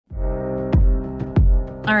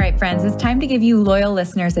All right, friends, it's time to give you loyal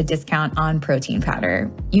listeners a discount on protein powder.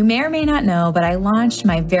 You may or may not know, but I launched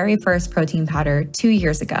my very first protein powder 2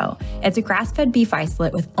 years ago. It's a grass-fed beef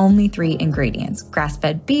isolate with only 3 ingredients: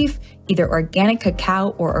 grass-fed beef, either organic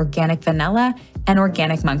cacao or organic vanilla, and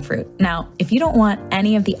organic monk fruit. Now, if you don't want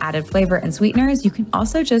any of the added flavor and sweeteners, you can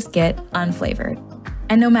also just get unflavored.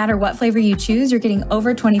 And no matter what flavor you choose, you're getting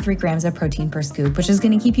over 23 grams of protein per scoop, which is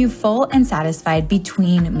going to keep you full and satisfied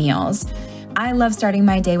between meals. I love starting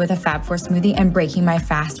my day with a Fab 4 smoothie and breaking my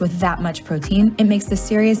fast with that much protein. It makes a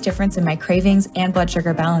serious difference in my cravings and blood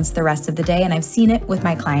sugar balance the rest of the day, and I've seen it with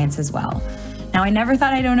my clients as well. Now, I never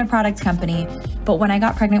thought I'd own a product company, but when I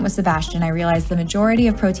got pregnant with Sebastian, I realized the majority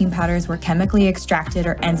of protein powders were chemically extracted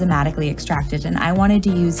or enzymatically extracted, and I wanted to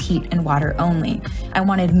use heat and water only. I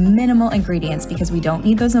wanted minimal ingredients because we don't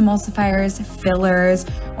need those emulsifiers, fillers,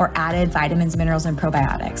 or added vitamins, minerals, and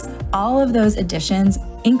probiotics. All of those additions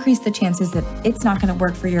increase the chances that it's not going to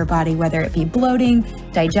work for your body, whether it be bloating,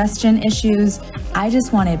 digestion issues. I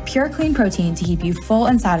just wanted pure, clean protein to keep you full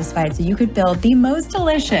and satisfied so you could build the most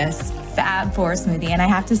delicious Fab 4 smoothie. And I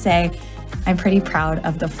have to say, I'm pretty proud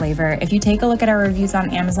of the flavor. If you take a look at our reviews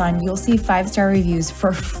on Amazon, you'll see 5-star reviews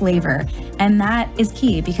for flavor. And that is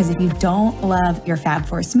key, because if you don't love your Fab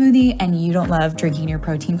 4 smoothie and you don't love drinking your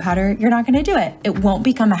protein powder, you're not going to do it. It won't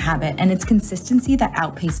become a habit, and it's consistency that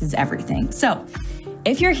outpaces everything. So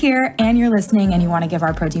if you're here and you're listening and you want to give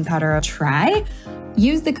our protein powder a try,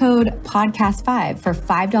 use the code podcast5 for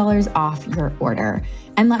 $5 off your order.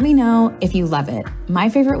 And let me know if you love it. My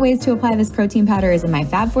favorite ways to apply this protein powder is in my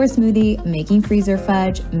Fab 4 smoothie, making freezer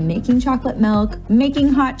fudge, making chocolate milk,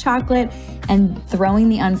 making hot chocolate, and throwing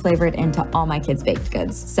the unflavored into all my kids' baked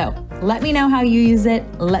goods. So let me know how you use it.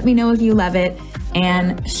 Let me know if you love it,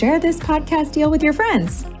 and share this podcast deal with your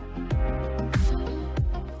friends.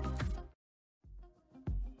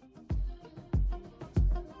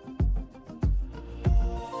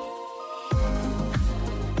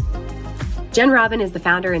 Jen Robin is the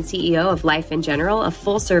founder and CEO of Life in General, a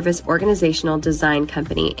full-service organizational design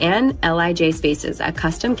company, and LIJ Spaces, a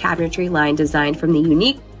custom cabinetry line designed from the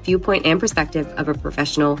unique viewpoint and perspective of a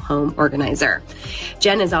professional home organizer.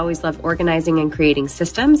 Jen has always loved organizing and creating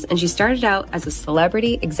systems, and she started out as a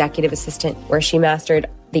celebrity executive assistant where she mastered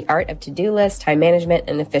the art of to-do lists, time management,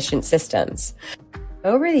 and efficient systems.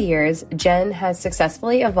 Over the years, Jen has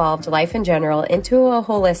successfully evolved Life in General into a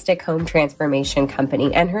holistic home transformation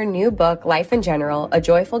company, and her new book, Life in General, A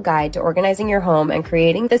Joyful Guide to Organizing Your Home and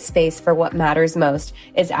Creating the Space for What Matters Most,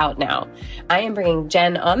 is out now. I am bringing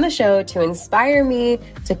Jen on the show to inspire me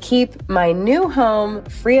to keep my new home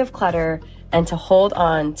free of clutter and to hold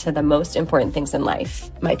on to the most important things in life,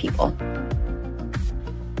 my people.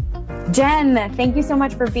 Jen, thank you so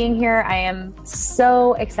much for being here. I am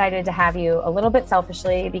so excited to have you, a little bit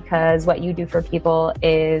selfishly, because what you do for people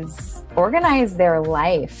is organize their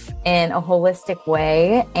life in a holistic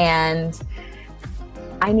way. And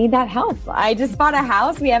I need that help. I just bought a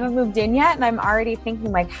house. We haven't moved in yet. And I'm already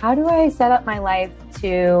thinking, like, how do I set up my life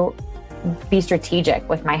to be strategic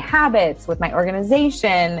with my habits, with my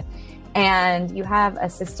organization? And you have a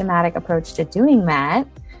systematic approach to doing that.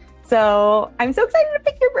 So I'm so excited to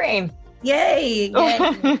pick your brain. Yay.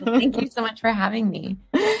 Thank you so much for having me.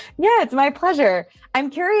 Yeah, it's my pleasure.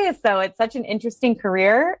 I'm curious though, it's such an interesting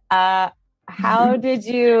career. How did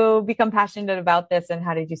you become passionate about this, and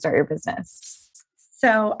how did you start your business?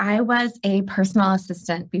 So I was a personal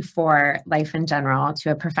assistant before Life in General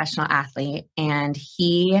to a professional athlete, and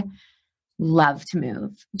he loved to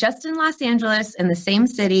move. Just in Los Angeles, in the same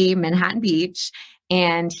city, Manhattan Beach.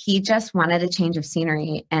 And he just wanted a change of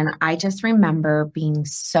scenery. And I just remember being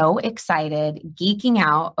so excited, geeking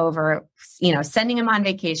out over, sending him on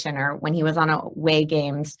vacation or when he was on away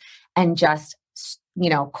games, and just,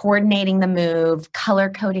 coordinating the move, color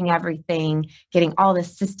coding everything, getting all the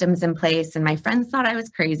systems in place. And my friends thought I was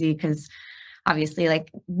crazy because obviously, like,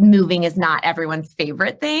 moving is not everyone's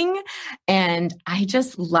favorite thing. And I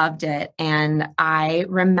just loved it. And I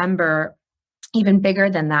remember, even bigger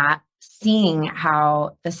than that, seeing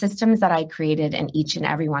how the systems that I created in each and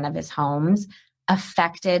every one of his homes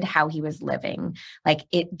affected how he was living. Like,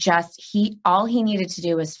 all he needed to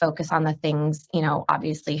do was focus on the things,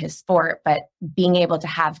 obviously his sport, but being able to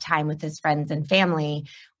have time with his friends and family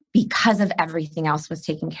because of everything else was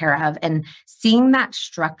taken care of. And seeing that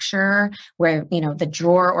structure where, the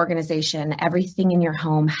drawer organization, everything in your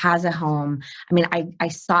home has a home. I mean, I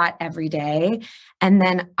saw it every day. And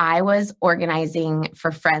then I was organizing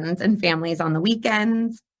for friends and families on the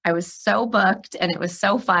weekends. I was so booked and it was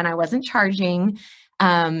so fun. I wasn't charging.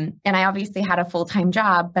 And I obviously had a full-time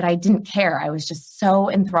job, but I didn't care. I was just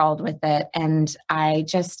so enthralled with it. And I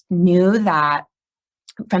just knew that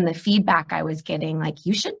from the feedback I was getting, like,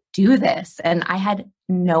 you should do this. And I had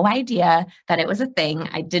no idea that it was a thing.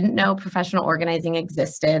 I didn't know professional organizing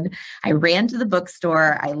existed. I ran to the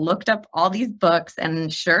bookstore. I looked up all these books,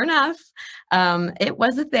 and sure enough, it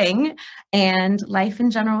was a thing. And Life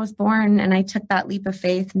in General was born. And I took that leap of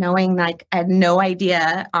faith, knowing like I had no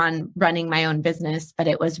idea on running my own business, but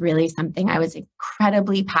it was really something I was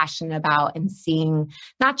incredibly passionate about, and seeing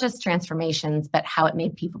not just transformations, but how it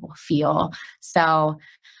made people feel. So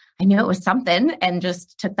I knew it was something and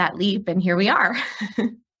just took that leap, and here we are.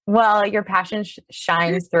 Well, your passion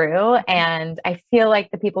shines through. And I feel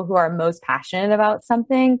like the people who are most passionate about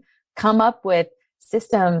something come up with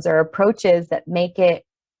systems or approaches that make it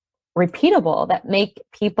repeatable, that make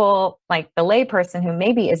people, like the layperson who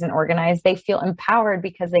maybe isn't organized, they feel empowered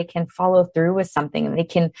because they can follow through with something, and they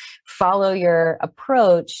can follow your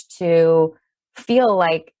approach to feel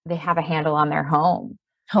like they have a handle on their home.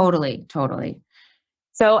 Totally, totally.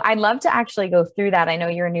 So I'd love to actually go through that. I know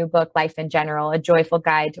your new book, Life in General, A Joyful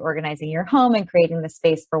Guide to Organizing Your Home and Creating the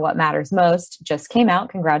Space for What Matters Most, just came out.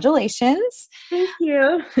 Congratulations. Thank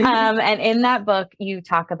you. And in that book, you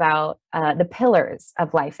talk about the pillars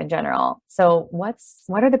of life in general. So what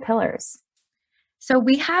are the pillars? So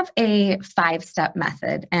we have a 5-step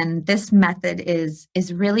method, and this method is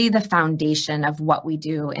really the foundation of what we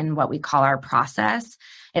do and what we call our process.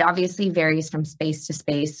 It obviously varies from space to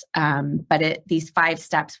space, but these 5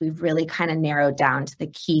 steps we've really kind of narrowed down to the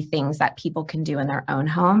key things that people can do in their own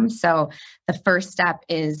home. So the first step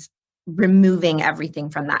is removing everything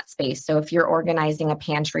from that space. So if you're organizing a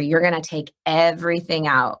pantry, you're going to take everything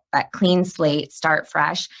out, that clean slate, start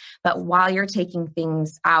fresh. But while you're taking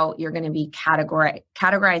things out, you're going to be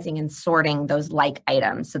categorizing and sorting those like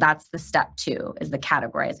items. So that's the step 2, is the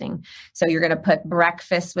categorizing. So you're going to put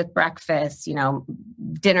breakfast with breakfast,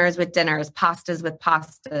 dinners with dinners, pastas with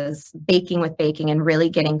pastas, baking with baking, and really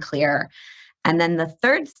getting clear. And then the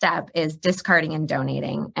third step is discarding and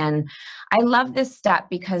donating. And I love this step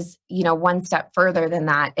because, one step further than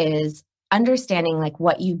that is understanding like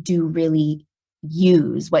what you do really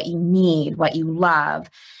use, what you need, what you love.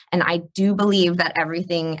 And I do believe that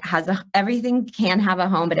everything can have a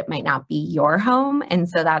home, but it might not be your home. And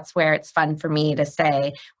so that's where it's fun for me to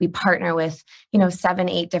say we partner with, 7,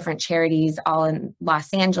 8 different charities all in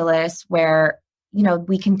Los Angeles, where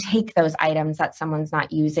we can take those items that someone's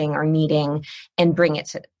not using or needing and bring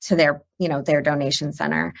it to their, their donation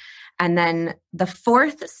center. And then the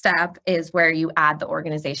 4th step is where you add the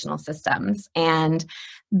organizational systems. And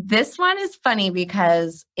this one is funny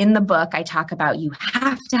because in the book, I talk about you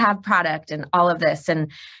have to have product and all of this.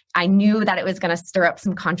 And I knew that it was going to stir up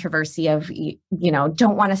some controversy of,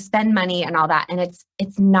 don't want to spend money and all that. And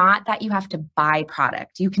it's not that you have to buy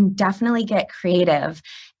product. You can definitely get creative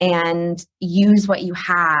and use what you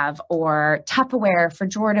have, or Tupperware for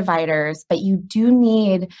drawer dividers, but you do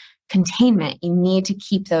need containment. You need to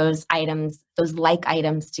keep those items, those like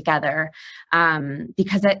items together,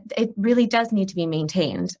 because it really does need to be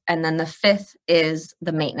maintained. And then the 5th is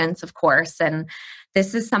the maintenance, of course. And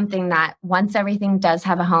this is something that once everything does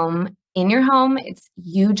have a home in your home, it's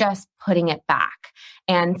you just putting it back.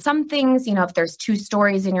 And some things, if there's 2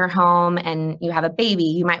 stories in your home and you have a baby,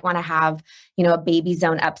 you might want to have, a baby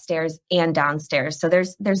zone upstairs and downstairs. So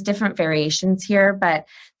there's different variations here, but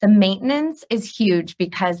the maintenance is huge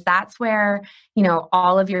because that's where,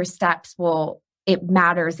 all of your steps it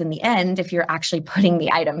matters in the end if you're actually putting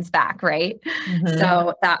the items back, right? Mm-hmm.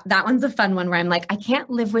 So that one's a fun one where I'm like, I can't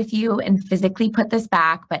live with you and physically put this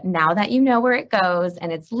back, but now that you know where it goes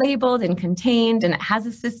and it's labeled and contained and it has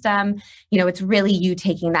a system, it's really you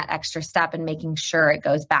taking that extra step and making sure it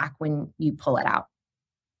goes back when you pull it out.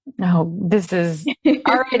 Oh, this is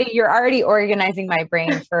you're already organizing my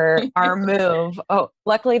brain for our move. Oh,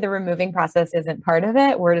 luckily the removing process isn't part of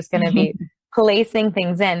it. We're just going to be placing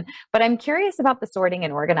things in. But I'm curious about the sorting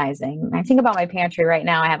and organizing. I think about my pantry right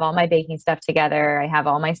now. I have all my baking stuff together. I have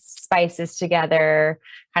all my spices together,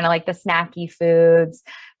 kind of like the snacky foods.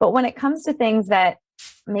 But when it comes to things that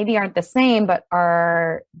maybe aren't the same, but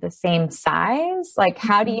are the same size, like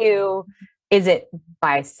how do you, is it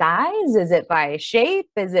by size? Is it by shape?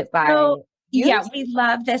 Is it by... Yeah, we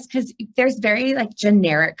love this because there's very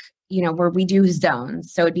generic, where we do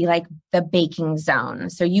zones. So it'd be like the baking zone.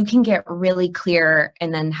 So you can get really clear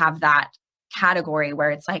and then have that category where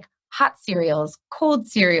it's like hot cereals, cold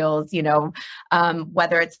cereals,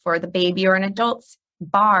 whether it's for the baby or an adult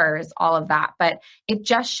bars, all of that, but it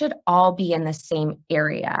just should all be in the same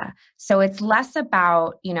area. So it's less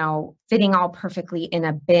about, fitting all perfectly in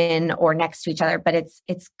a bin or next to each other, but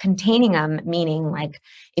it's containing them, meaning like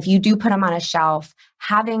if you do put them on a shelf,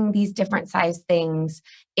 having these different size things,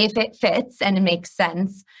 if it fits and it makes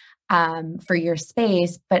sense for your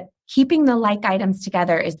space, but keeping the like items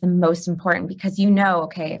together is the most important because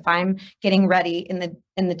okay, if I'm getting ready in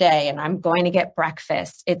the day and I'm going to get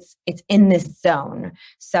breakfast, it's in this zone.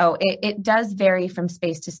 So it does vary from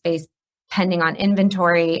space to space depending on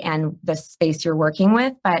inventory and the space you're working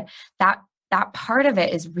with, but that part of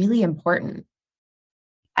it is really important.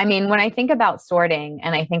 I mean, when I think about sorting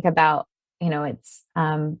and I think about, it's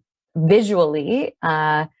visually,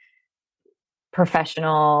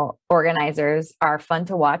 professional organizers are fun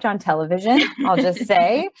to watch on television, I'll just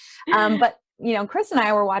say. But, Chris and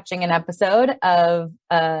I were watching an episode of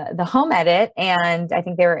The Home Edit, and I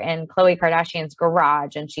think they were in Khloe Kardashian's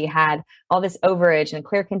garage, and she had all this overage and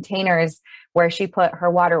clear containers where she put her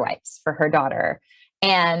water wipes for her daughter.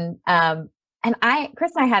 And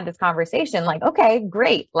Chris and I had this conversation like, okay,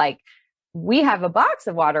 great. Like, we have a box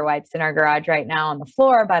of water wipes in our garage right now on the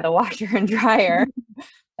floor by the washer and dryer.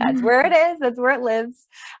 That's where it is. That's where it lives.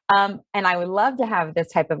 And I would love to have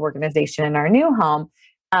this type of organization in our new home.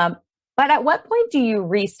 But at what point do you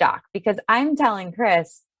restock? Because I'm telling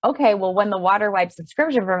Chris, okay, well, when the water wipe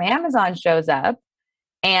subscription from Amazon shows up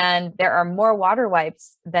and there are more water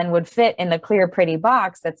wipes than would fit in the clear, pretty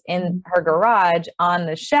box that's in her garage on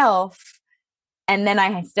the shelf, and then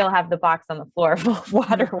I still have the box on the floor full of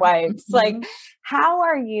water wipes. Like, how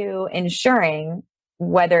are you ensuring,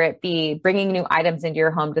 whether it be bringing new items into your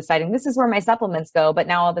home, deciding this is where my supplements go, but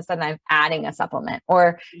now all of a sudden I'm adding a supplement,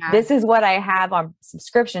 or this is what I have on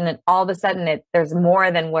subscription, and all of a sudden there's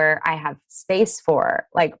more than where I have space for.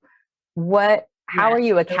 Like, how are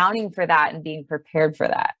you accounting for that and being prepared for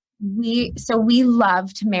that? We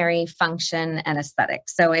love to marry function and aesthetic.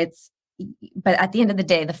 But at the end of the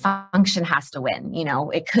day, the function has to win.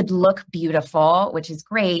 It could look beautiful, which is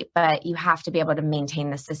great, but you have to be able to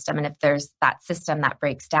maintain the system. And if there's that system that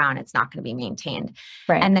breaks down, it's not going to be maintained.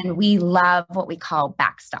 Right. And then we love what we call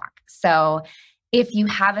backstock. So if you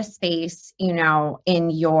have a space, in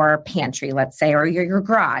your pantry, let's say, or your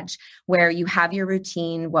garage, where you have your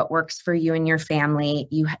routine, what works for you and your family,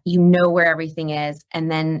 you know where everything is,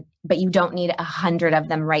 but you don't need 100 of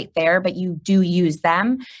them right there, but you do use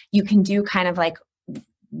them. You can do kind of like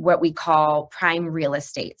what we call prime real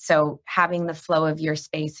estate. So having the flow of your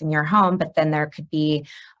space in your home, but then there could be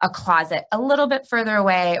a closet a little bit further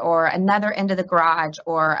away, or another end of the garage,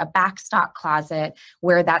 or a backstock closet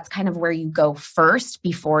where that's kind of where you go first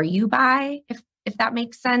before you buy, if that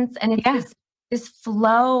makes sense. And it's this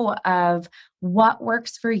flow of what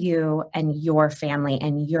works for you and your family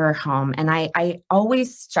and your home. And I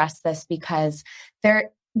always stress this because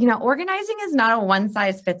organizing is not a one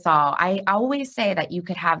size fits all. I always say that you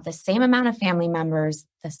could have the same amount of family members,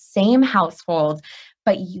 the same household,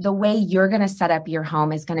 but the way you're going to set up your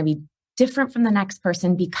home is going to be different from the next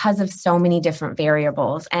person because of so many different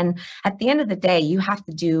variables. And at the end of the day, you have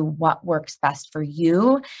to do what works best for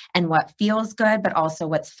you and what feels good, but also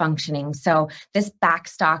what's functioning. So this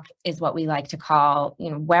backstock is what we like to call,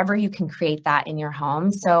 wherever you can create that in your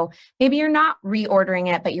home. So maybe you're not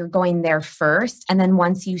reordering it, but you're going there first. And then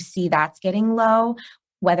once you see that's getting low,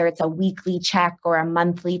 whether it's a weekly check or a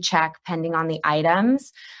monthly check, depending on the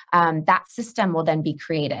items, that system will then be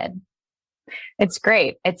created. It's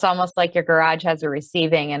great. It's almost like your garage has a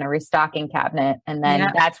receiving and a restocking cabinet. And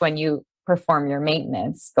then that's when you perform your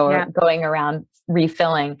maintenance, going around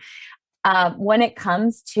refilling. When it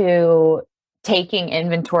comes to taking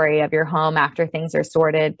inventory of your home after things are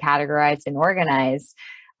sorted, categorized, and organized,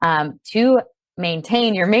 to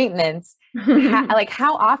maintain your maintenance,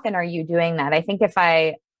 how often are you doing that? I think if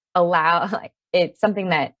I allow, it's something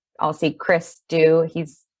that I'll see Chris do.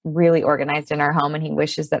 He's really organized in our home, and he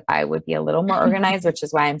wishes that I would be a little more organized, which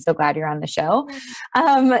is why I'm so glad you're on the show.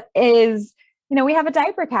 We have a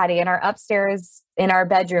diaper caddy in our upstairs, in our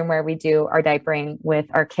bedroom where we do our diapering with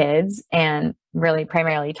our kids, and really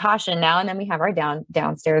primarily Tasha now. And then we have our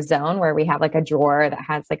downstairs zone where we have like a drawer that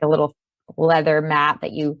has like a little leather mat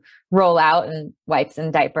that you roll out, and wipes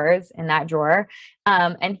and diapers in that drawer.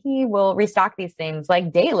 And he will restock these things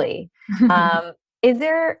like daily.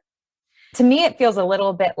 To me, it feels a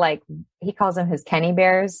little bit like, he calls them his Kenny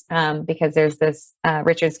bears, because there's this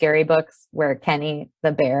Richard Scarry books where Kenny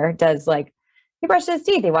the bear does, like, he brushes his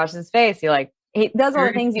teeth, he washes his face, he does all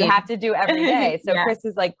the things you have to do every day. So Chris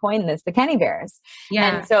has coined this, the Kenny bears.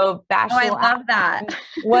 Yeah. And so Bash I love that.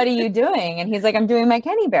 What are you doing? And he's like, I'm doing my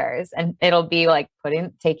Kenny bears. And it'll be like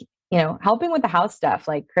helping with the house stuff.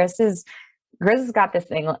 Like Chris has got this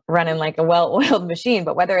thing running like a well-oiled machine,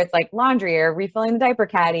 but whether it's like laundry or refilling the diaper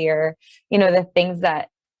caddy or, the things that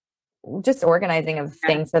just organizing of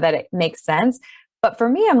things so that it makes sense. But for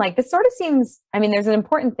me, I'm like, this sort of seems, there's an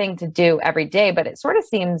important thing to do every day, but it sort of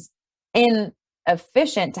seems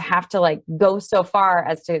inefficient to have to like go so far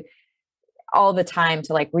as to all the time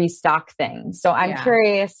to like restock things. So I'm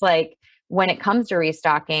curious, like when it comes to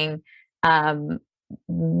restocking,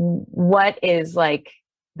 what is like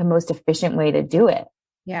the most efficient way to do it?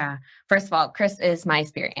 Yeah. First of all, Chris is my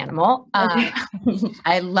spirit animal.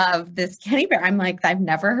 I love this kitty bear. I'm like, I've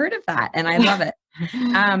never heard of that. And I love it.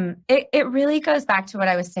 It really goes back to what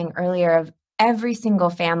I was saying earlier of every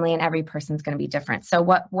single family and every person's going to be different. So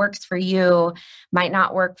what works for you might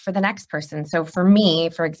not work for the next person. So for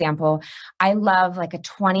me, for example, I love like a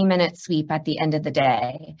 20-minute sweep at the end of the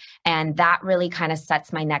day. And that really kind of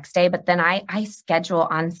sets my next day. But then I schedule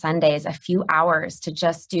on Sundays a few hours to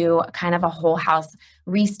just do kind of a whole house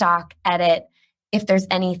restock, edit, if there's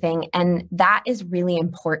anything. And that is really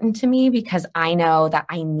important to me because I know that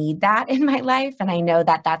I need that in my life. And I know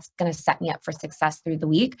that that's going to set me up for success through the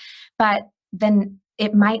week. But then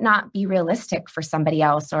it might not be realistic for somebody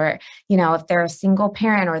else, or, if they're a single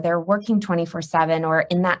parent or they're working 24/7 or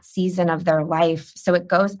in that season of their life. So it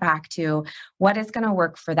goes back to what is going to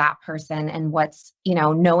work for that person and what's,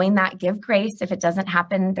 knowing that, give grace. If it doesn't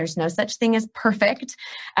happen, there's no such thing as perfect.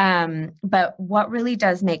 But what really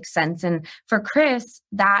does make sense. And for Chris,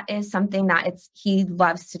 that is something that he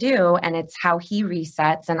loves to do and it's how he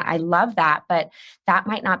resets. And I love that, but that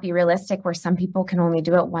might not be realistic where some people can only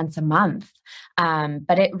do it once a month.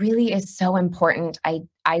 But it really is so important.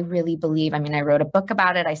 I really believe, I wrote a book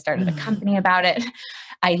about it. I started a company about it.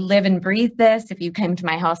 I live and breathe this. If you came to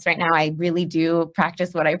my house right now, I really do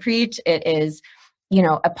practice what I preach. It is,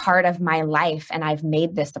 a part of my life. And I've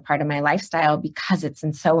made this a part of my lifestyle because it's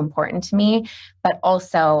so important to me. But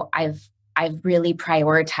also I've really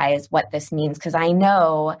prioritized what this means because I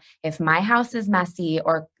know if my house is messy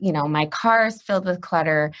or, my car is filled with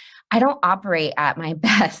clutter, I don't operate at my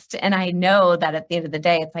best. And I know that at the end of the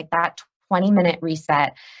day, it's like that 20-minute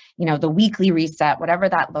reset, the weekly reset, whatever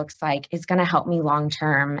that looks like, is going to help me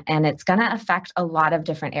long-term. And it's going to affect a lot of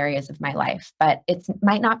different areas of my life, but it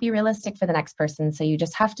might not be realistic for the next person. So you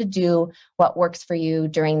just have to do what works for you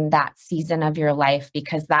during that season of your life,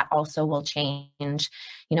 because that also will change.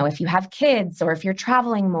 If you have kids or if you're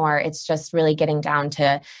traveling more, it's just really getting down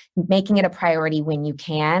to making it a priority when you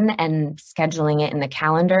can and scheduling it in the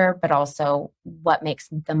calendar, but also what makes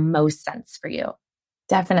the most sense for you.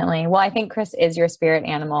 Definitely. Well, I think Chris is your spirit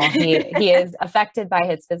animal. He is affected by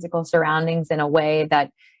his physical surroundings in a way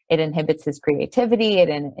that it inhibits his creativity.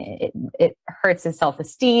 It hurts his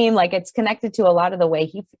self-esteem. Like it's connected to a lot of the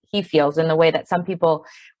way he feels, in the way that some people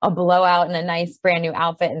a blowout in a nice brand new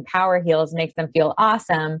outfit and power heels makes them feel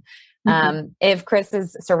awesome. If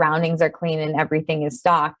Chris's surroundings are clean and everything is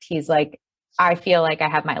stocked, he's like, I feel like I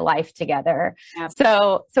have my life together. Yep.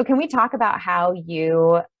 So can we talk about how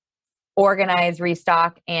you organize,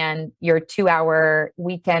 restock, and your 2-hour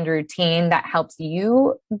weekend routine that helps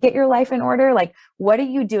you get your life in order? Like, what are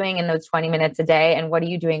you doing in those 20 minutes a day? And what are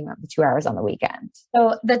you doing the 2 hours on the weekend?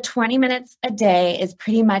 So the 20 minutes a day is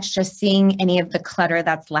pretty much just seeing any of the clutter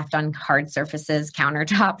that's left on hard surfaces,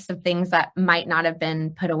 countertops, of things that might not have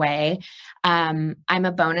been put away. I'm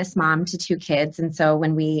a bonus mom to 2 kids. And so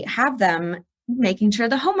when we have them, making sure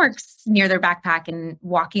the homework's near their backpack and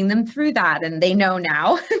walking them through that. And they know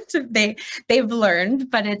now, they've learned,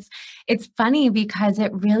 but it's funny because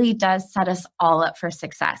it really does set us all up for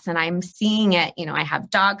success. And I'm seeing it, I have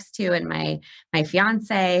dogs too, and my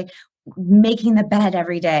fiance making the bed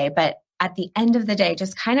every day. But at the end of the day,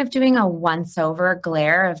 just kind of doing a once over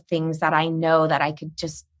glare of things that I know that I could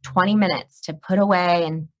just 20 minutes to put away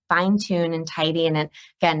and fine tune and tidy. And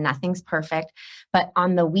again, nothing's perfect, but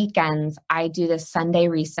on the weekends, I do this Sunday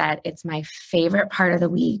reset. It's my favorite part of the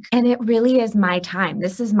week. And it really is my time.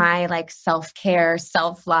 This is my self-care,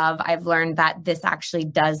 self-love. I've learned that this actually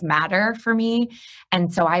does matter for me.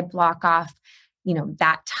 And so I block off,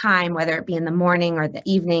 that time, whether it be in the morning or the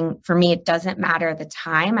evening. For me, it doesn't matter the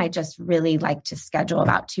time. I just really like to schedule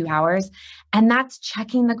about 2 hours. And that's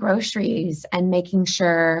checking the groceries and making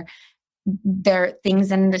sure there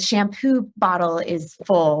things in the shampoo bottle is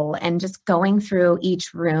full, and just going through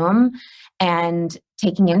each room and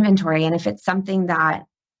taking inventory. And if it's something that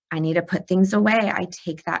I need to put things away, I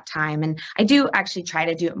take that time. And I do actually try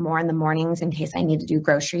to do it more in the mornings in case I need to do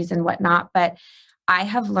groceries and whatnot. But I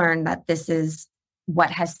have learned that this is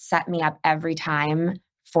what has set me up every time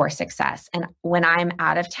for success. And when I'm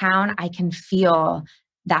out of town, I can feel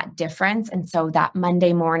that difference. And so that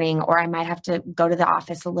Monday morning, or I might have to go to the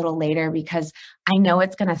office a little later because I know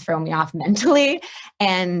it's going to throw me off mentally.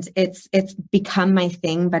 And it's become my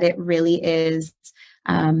thing, but it really is,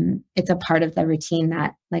 it's a part of the routine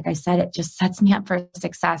that, like I said, it just sets me up for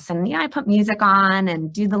success. And I put music on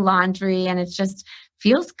and do the laundry, and it just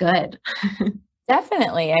feels good.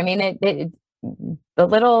 Definitely. I mean, it the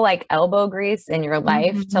little like elbow grease in your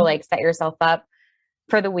life to like set yourself up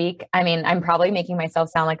for the week. I mean, I'm probably making myself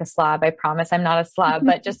sound like a slob. I promise I'm not a slob,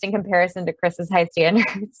 but just in comparison to Chris's high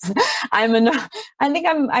standards, I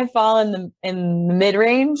fall in the mid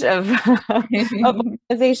range of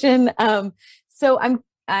organization. So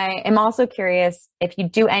I am also curious if you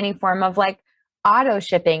do any form of like auto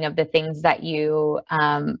shipping of the things that you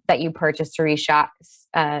purchase to restock,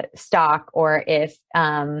 stock, or if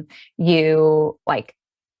you like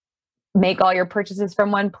make all your purchases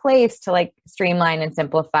from one place to like streamline and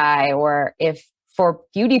simplify, or if for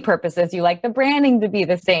beauty purposes you like the branding to be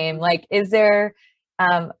the same. Like, is there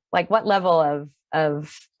like what level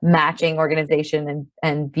of matching organization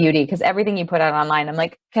and beauty? Because everything you put out online, I'm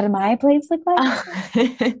like, could my place look like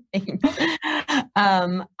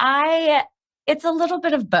that? It's a little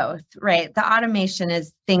bit of both, right? The automation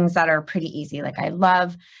is things that are pretty easy. Like I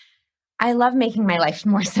love making my life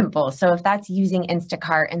more simple. So if that's using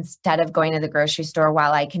Instacart instead of going to the grocery store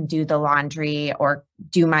while I can do the laundry or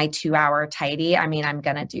do my 2-hour tidy, I mean, I'm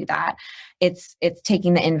going to do that. It's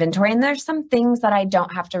taking the inventory, and there's some things that I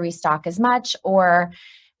don't have to restock as much, or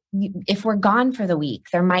if we're gone for the week,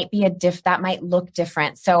 there might be that might look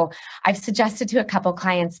different. So I've suggested to a couple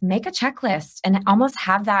clients, make a checklist and almost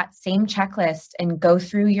have that same checklist and go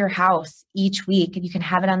through your house each week. And you can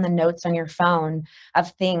have it on the notes on your phone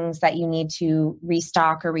of things that you need to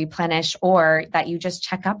restock or replenish, or that you just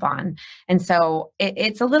check up on. And so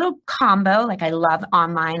it's a little combo. Like I love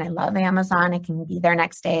online. I love Amazon. It can be there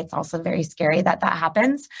next day. It's also very scary that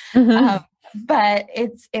happens. But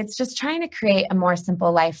it's just trying to create a more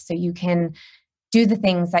simple life so you can do the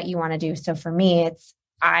things that you want to do. So for me,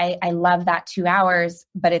 I love that 2 hours,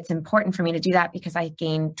 but it's important for me to do that because I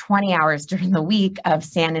gain 20 hours during the week of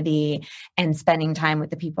sanity and spending time with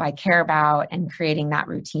the people I care about and creating that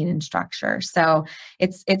routine and structure. So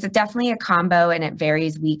it's definitely a combo, and it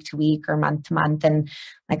varies week to week or month to month. And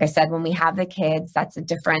like I said, when we have the kids, that's a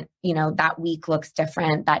different, that week looks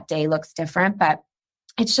different, that day looks different, but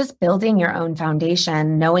it's just building your own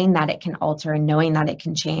foundation, knowing that it can alter and knowing that it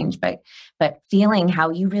can change, but feeling how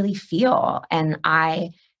you really feel. And I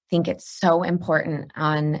think it's so important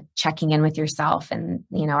on checking in with yourself and,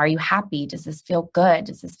 are you happy? Does this feel good?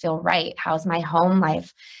 Does this feel right? How's my home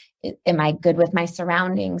life? Am I good with my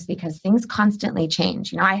surroundings? Because things constantly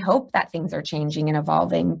change. I hope that things are changing and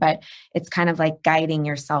evolving, but it's kind of like guiding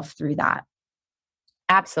yourself through that.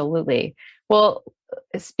 Absolutely. Well,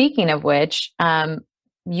 speaking of which,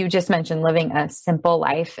 you just mentioned living a simple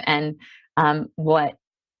life and what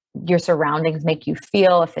your surroundings make you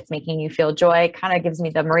feel. If it's making you feel joy, kind of gives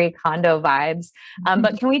me the Marie Kondo vibes.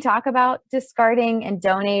 But can we talk about discarding and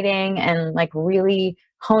donating and like really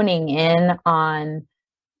honing in on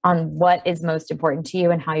what is most important to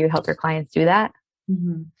you and how you help your clients do that?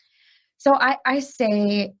 Mm-hmm. So I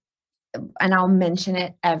say, and I'll mention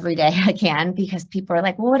it every day I can, because people are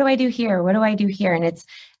like, well, what do I do here? What do I do here? And it's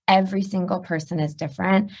every single person is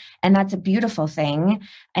different. And that's a beautiful thing.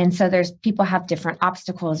 And so people have different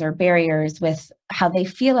obstacles or barriers with how they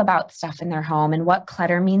feel about stuff in their home and what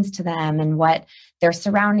clutter means to them and what their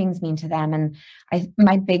surroundings mean to them. And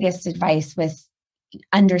my biggest advice with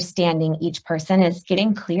understanding each person is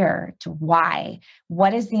getting clear to why.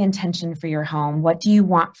 What is the intention for your home? What do you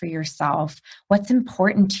want for yourself? What's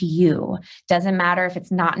important to you? Doesn't matter if it's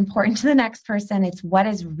not important to the next person. It's what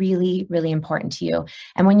is really, really important to you.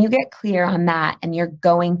 And when you get clear on that and you're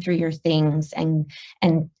going through your things and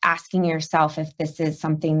asking yourself if this is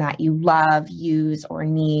something that you love, use, or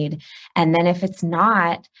need, and then if it's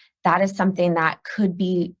not, that is something that could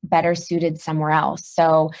be better suited somewhere else.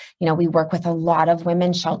 So, we work with a lot of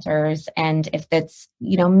women's shelters, and if it's,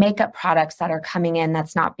 makeup products that are coming in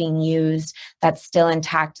that's not being used, that's still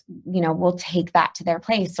intact, we'll take that to their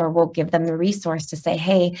place, or we'll give them the resource to say,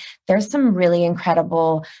 hey, there's some really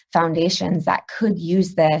incredible foundations that could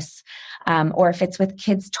use this. Or if it's with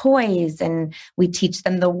kids' toys, and we teach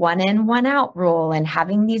them the 1 in, 1 out rule, and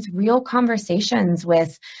having these real conversations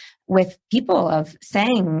with with people of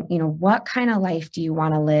saying, what kind of life do you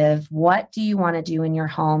want to live? What do you want to do in your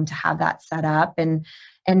home to have that set up? And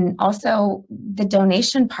also the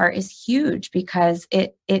donation part is huge because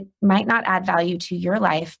it might not add value to your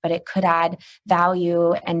life, but it could add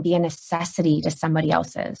value and be a necessity to somebody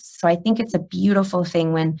else's. So I think it's a beautiful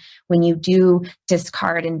thing when you do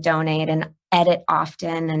discard and donate and edit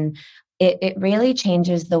often, and it really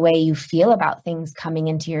changes the way you feel about things coming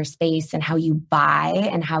into your space and how you buy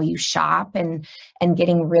and how you shop and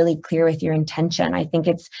getting really clear with your intention. I think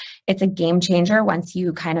it's a game changer once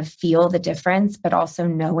you kind of feel the difference, but also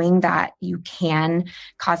knowing that you can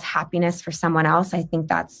cause happiness for someone else. I think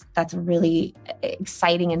that's a really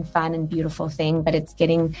exciting and fun and beautiful thing, but it's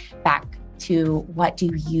getting back to what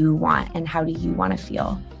do you want and how do you want to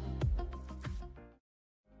feel?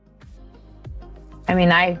 I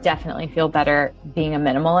mean, I definitely feel better being a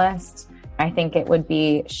minimalist. I think it would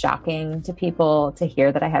be shocking to people to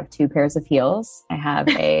hear that I have 2 pairs of heels. I have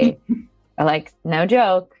like, no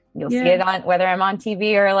joke, you'll see it on whether I'm on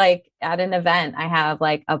TV or like at an event. I have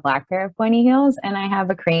like a black pair of pointy heels and I have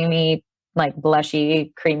a creamy, like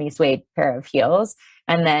blushy, creamy suede pair of heels.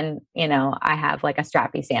 And then, I have like a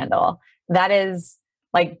strappy sandal. That is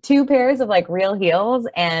like 2 pairs of like real heels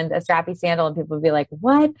and a strappy sandal. And people would be like,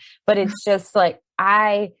 what? But it's just like,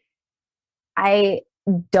 I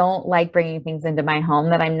don't like bringing things into my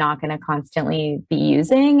home that I'm not going to constantly be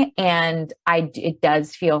using. And it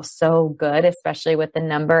does feel so good, especially with the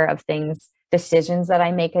number of decisions that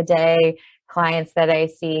I make a day, clients that I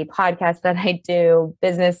see, podcasts that I do,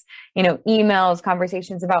 business, emails,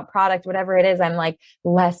 conversations about product, whatever it is. I'm like,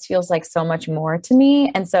 less feels like so much more to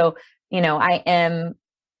me. And so,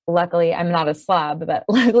 luckily, I'm not a slob, but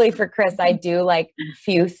luckily for Chris, I do like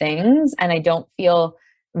few things and I don't feel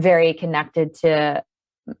very connected to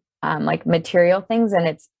like material things.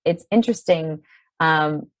 And it's interesting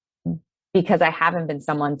because I haven't been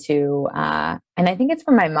someone to, and I think it's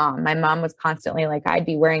from my mom. My mom was constantly like, I'd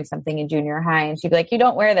be wearing something in junior high and she'd be like, you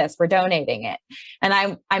don't wear this, we're donating it. And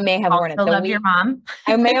I may have worn it. Your mom.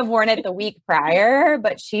 I may have worn it the week prior,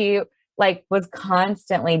 but she like was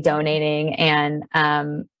constantly donating and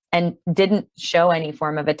didn't show any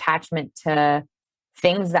form of attachment to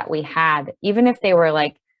things that we had, even if they were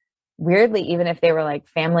like, weirdly, even if they were like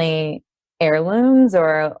family heirlooms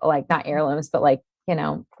or like not heirlooms, but like,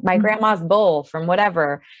 my grandma's bowl from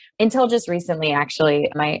whatever. Until just recently,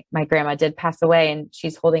 actually, my grandma did pass away and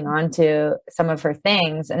she's holding on to some of her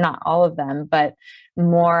things and not all of them, but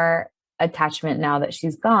more attachment now that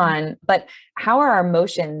she's gone. But how are our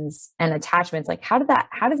emotions and attachments, like how does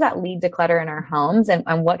that lead to clutter in our homes and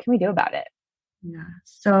what can we do about it? Yeah.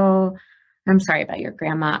 So I'm sorry about your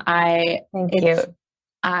grandma. Thank you.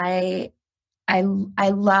 I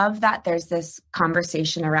love that there's this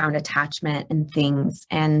conversation around attachment and things.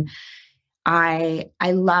 And I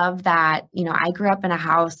love that, I grew up in a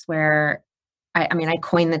house where I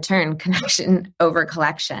coined the term connection over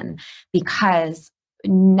collection because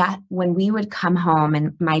when we would come home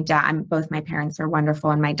and my dad, both my parents are wonderful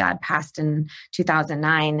and my dad passed in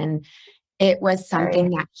 2009 and it was something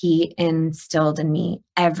that he instilled in me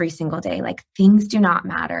every single day. Like things do not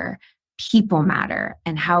matter. People matter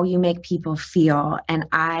and how you make people feel. And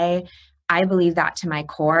I believe that to my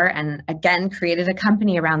core and again, created a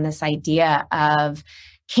company around this idea of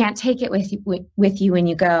can't take it with you when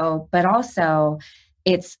you go, but also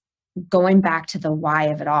it's going back to the why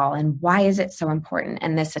of it all and why is it so important?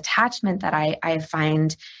 And this attachment that I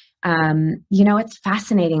find, it's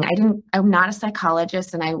fascinating. I'm not a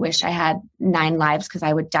psychologist and I wish I had 9 lives because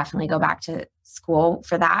I would definitely go back to school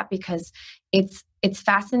for that because it's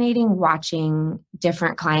fascinating watching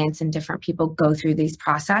different clients and different people go through these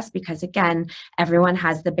process because again, everyone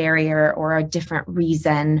has the barrier or a different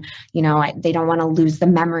reason, they don't want to lose the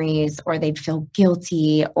memories or they'd feel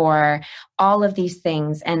guilty or all of these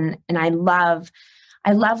things. And I love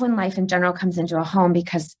when life in general comes into a home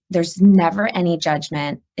because there's never any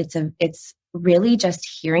judgment. It's really just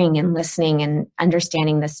hearing and listening and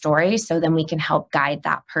understanding the story so then we can help guide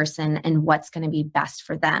that person and what's going to be best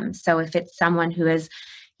for them. So if it's someone who is,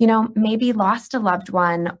 maybe lost a loved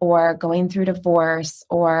one or going through divorce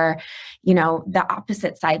or, the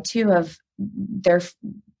opposite side too of they're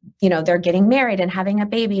getting married and having a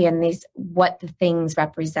baby and what the things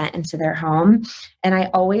represent into their home. And I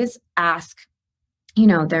always ask,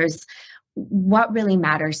 there's what really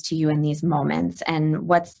matters to you in these moments and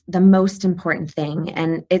what's the most important thing.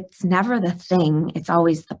 And it's never the thing, it's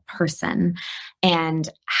always the person. And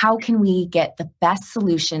how can we get the best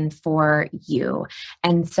solution for you?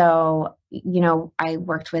 And so, I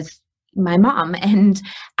worked with my mom and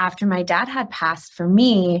after my dad had passed for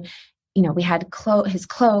me, we had his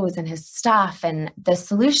clothes and his stuff. And the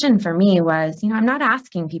solution for me was, I'm not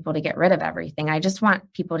asking people to get rid of everything. I just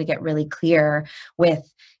want people to get really clear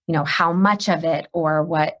with, how much of it or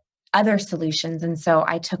what other solutions. And so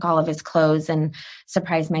I took all of his clothes and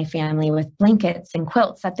surprised my family with blankets and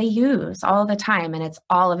quilts that they use all the time. And it's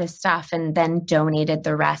all of his stuff, and then donated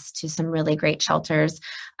the rest to some really great shelters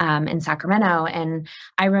in Sacramento. And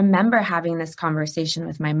I remember having this conversation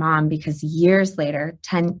with my mom because years later,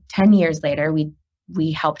 10 years later,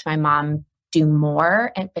 we helped my mom do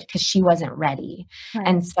more because she wasn't ready. Right.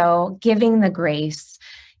 And so giving the grace,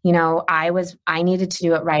 I needed to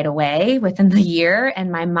do it right away within the year,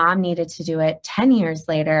 and my mom needed to do it 10 years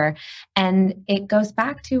later. And it goes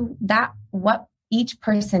back to that, what each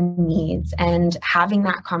person needs, and having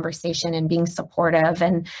that conversation and being supportive.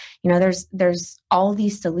 And, there's all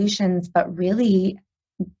these solutions, but really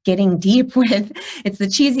getting deep with, it's the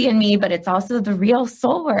cheesy in me, but it's also the real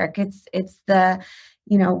soul work. It's the,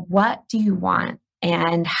 what do you want?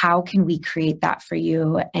 And how can we create that for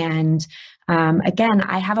you? And again,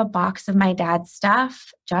 I have a box of my dad's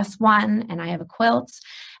stuff, just one, and I have a quilt.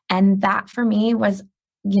 And that for me was,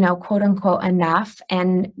 quote unquote, enough.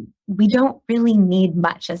 And we don't really need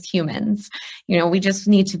much as humans. We just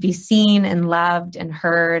need to be seen and loved and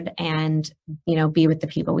heard and, be with the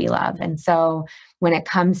people we love. And so when it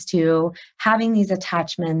comes to having these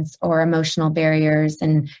attachments or emotional barriers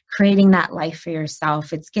and creating that life for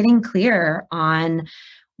yourself, it's getting clear on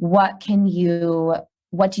what do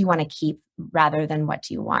you want to keep rather than what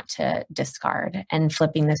do you want to discard, and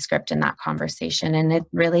flipping the script in that conversation. And it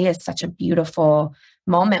really is such a beautiful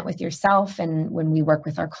moment with yourself and when we work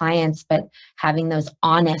with our clients, but having those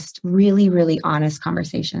honest, really, really honest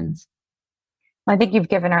conversations. Well, I think you've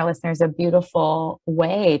given our listeners a beautiful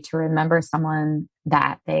way to remember someone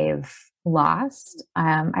that they've lost.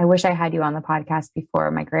 I wish I had you on the podcast before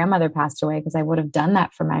my grandmother passed away, because I would have done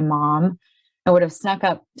that for my mom. I would have snuck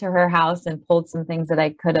up to her house and pulled some things that I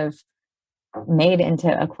could have made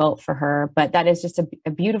into a quilt for her. But that is just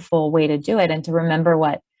a beautiful way to do it. And to remember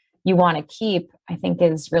what you want to keep, I think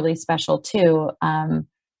is really special too.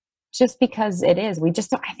 Just because it is,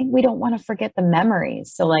 I think we don't want to forget the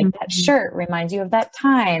memories. So like that shirt reminds you of that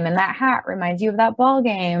time, and that hat reminds you of that ball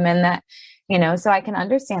game, and that, so I can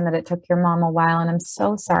understand that it took your mom a while, and I'm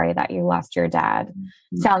so sorry that you lost your dad.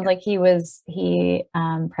 Sounds like he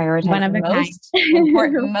prioritized one of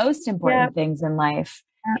the most important things in life.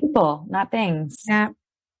 People, not things. Yeah.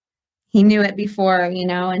 He knew it before,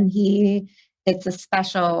 and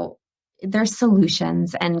there's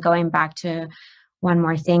solutions. And going back to one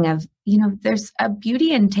more thing of, there's a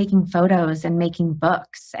beauty in taking photos and making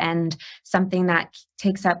books, and something that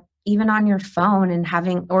takes up even on your phone and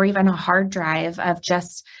having, or even a hard drive of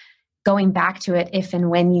just going back to it if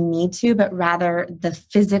and when you need to, but rather the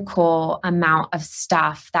physical amount of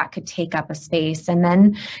stuff that could take up a space. And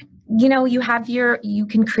then, you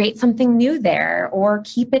can create something new there, or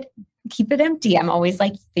keep it empty. I'm always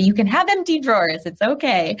like, you can have empty drawers. It's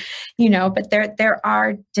okay. But there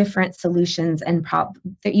are different solutions and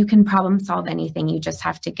that you can problem solve anything. You just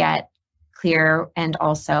have to get clear and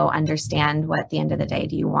also understand what at the end of the day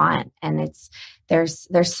do you want. And there's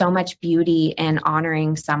so much beauty in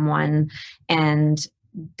honoring someone, and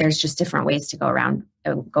there's just different ways to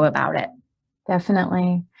go about it.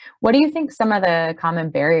 Definitely. What do you think some of the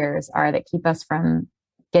common barriers are that keep us from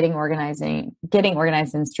getting organized and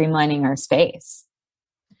streamlining our space?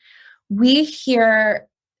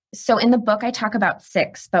 So in the book, I talk about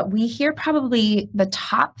 6, but we hear probably the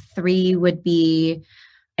top 3 would be,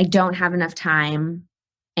 I don't have enough time.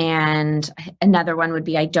 And another one would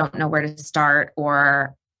be, I don't know where to start,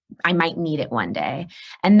 or I might need it one day.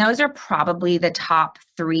 And those are probably the top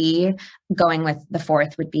 3. Going with the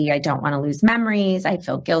 4th would be, I don't want to lose memories. I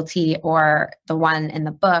feel guilty. Or the one in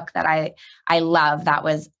the book that I love, that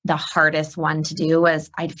was the hardest one to do,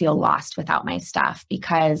 was I'd feel lost without my stuff,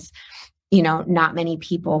 because, not many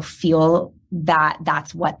people feel that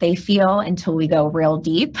that's what they feel until we go real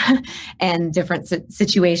deep and different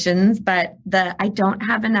situations. But I don't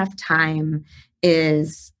have enough time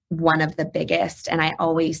is one of the biggest. And I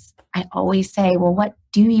always say, well, what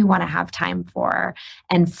do you want to have time for?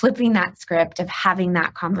 And flipping that script of having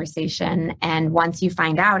that conversation. And once you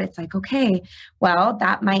find out, it's like, okay, well,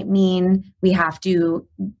 that might mean we have to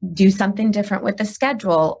do something different with the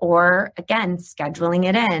schedule, or again, scheduling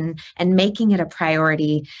it in and making it a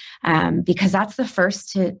priority. Because that's the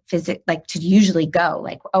first to usually go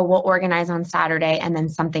like, oh, we'll organize on Saturday, and then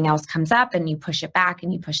something else comes up and you push it back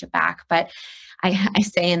and you push it back. But I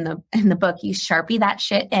say in the book, you Sharpie that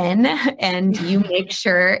shit in and you make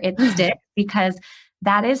sure it sticks, because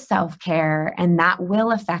that is self-care, and that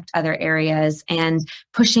will affect other areas. And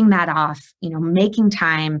pushing that off, making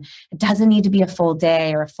time, it doesn't need to be a full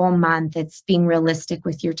day or a full month. It's being realistic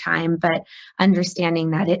with your time, but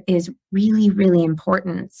understanding that it is really, really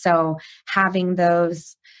important. So having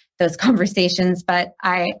those conversations, but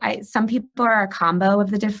some people are a combo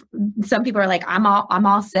of some people are like, I'm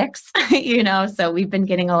all six, so we've been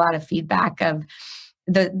getting a lot of feedback of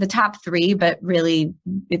the top three, but really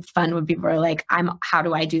it's fun when people are like, how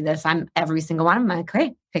do I do this? I'm every single one. I'm like,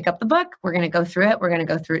 great, pick up the book. We're going to go through it. We're going to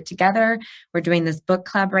go through it together. We're doing this book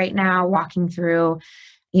club right now, walking through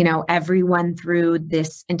everyone through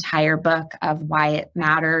this entire book of why it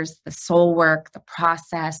matters, the soul work, the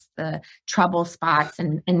process, the trouble spots,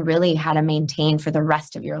 and really how to maintain for the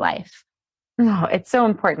rest of your life. Oh, it's so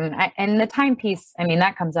important. And the time piece,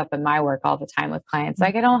 that comes up in my work all the time with clients.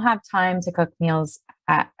 Like, I don't have time to cook meals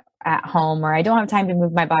at home, or I don't have time to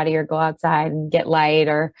move my body or go outside and get light,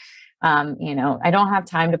 or, I don't have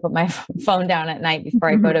time to put my phone down at night before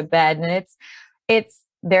I go to bed. And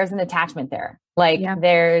there's an attachment there. Like,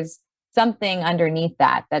 there's something underneath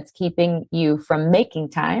that's keeping you from making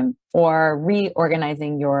time or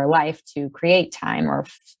reorganizing your life to create time or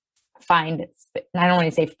I don't want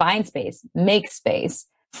to say find space, make space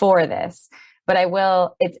for this. But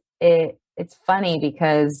it's funny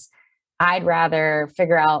because I'd rather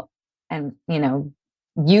figure out and,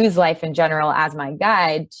 use Life in General as my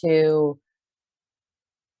guide to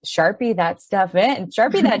Sharpie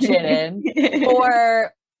that shit in,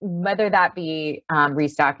 or whether that be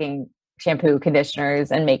restocking shampoo,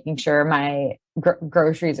 conditioners, and making sure my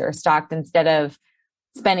groceries are stocked instead of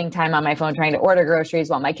spending time on my phone trying to order groceries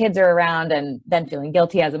while my kids are around, and then feeling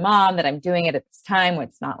guilty as a mom that I'm doing it at this time when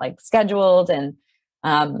it's not like scheduled. And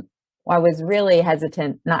I was really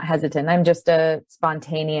not hesitant. I'm just a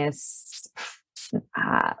spontaneous,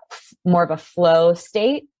 more of a flow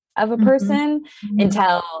state of a person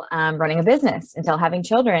until running a business, until having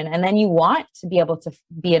children. And then you want to be able to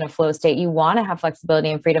be in a flow state. You want to have flexibility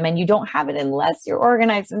and freedom, and you don't have it unless you're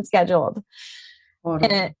organized and scheduled.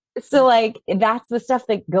 And so like, that's the stuff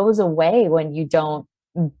that goes away when you don't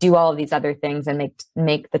do all of these other things and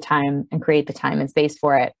make the time and create the time and space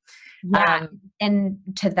for it. Yeah. And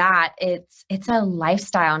to that, it's a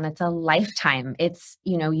lifestyle and it's a lifetime. It's,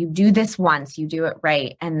 you do this once, you do it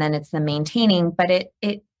right. And then it's the maintaining, but it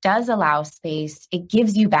does allow space. It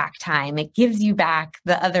gives you back time. It gives you back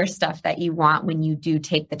the other stuff that you want when you do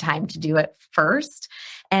take the time to do it first.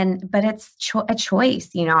 But it's a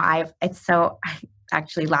choice.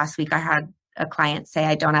 Actually last week I had a client say,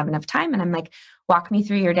 I don't have enough time. And I'm like, walk me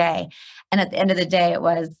through your day. And at the end of the day, it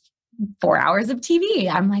was 4 hours of TV.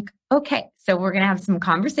 I'm like, okay, so we're going to have some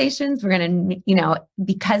conversations. We're going to,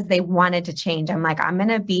 because they wanted to change. I'm like, I'm going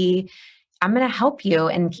to help you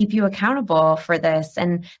and keep you accountable for this.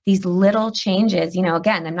 And these little changes,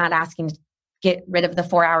 again, I'm not asking to get rid of the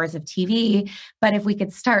 4 hours of TV, but if we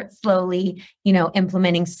could start slowly,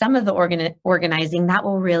 implementing some of the organizing, that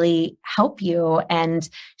will really help you. And,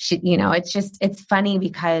 it's funny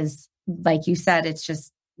because like you said, it's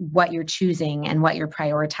just what you're choosing and what you're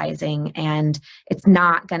prioritizing. And it's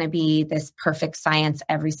not going to be this perfect science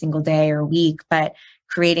every single day or week, but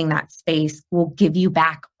creating that space will give you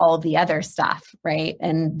back all the other stuff, right?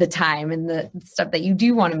 And the time and the stuff that you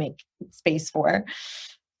do want to make space for.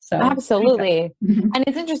 So absolutely. And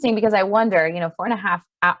it's interesting because I wonder,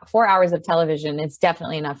 4 hours of television is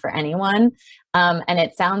definitely enough for anyone. And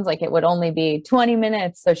it sounds like it would only be 20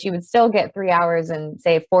 minutes. So she would still get 3 hours and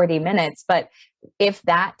say 40 minutes. But if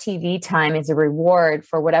that TV time is a reward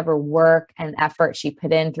for whatever work and effort she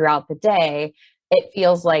put in throughout the day, it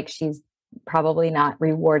feels like she's probably not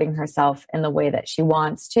rewarding herself in the way that she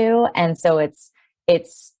wants to. And so it's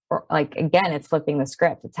like, again, it's flipping the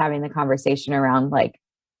script. It's having the conversation around like,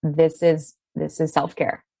 this is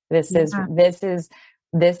self-care. This is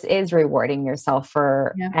rewarding yourself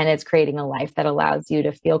for, and it's creating a life that allows you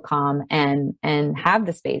to feel calm and have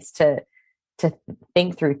the space to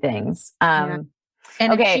think through things. And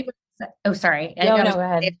okay. Sorry. No, go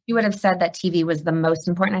ahead. If you would have said that TV was the most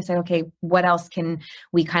important, I said, okay, what else can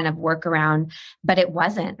we kind of work around? But it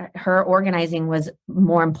wasn't. Her organizing was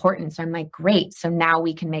more important. So I'm like, great. So now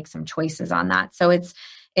we can make some choices on that. So it's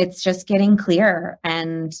just getting clear,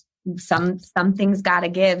 and some things got to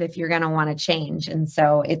give if you're going to want to change. And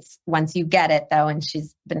so it's once you get it though, and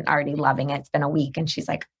she's been already loving it. It's been a week and she's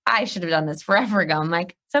like, I should have done this forever ago. I'm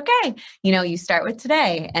like, it's okay. You start with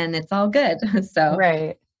today and it's all good. So,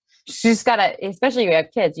 right. You just gotta, especially if you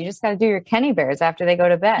have kids, you just gotta do your Kenny Bears after they go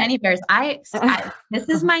to bed. Kenny Bears. This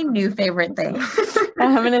is my new favorite thing.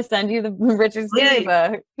 I'm going to send you the Richard Skinny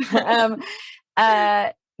book.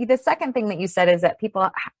 the second thing that you said is that people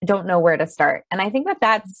don't know where to start. And I think that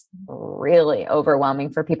that's really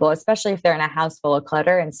overwhelming for people, especially if they're in a house full of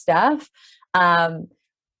clutter and stuff.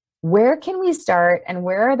 Where can we start? And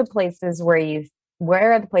where are the places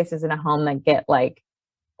in a home that get like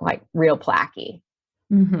real placky?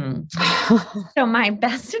 So my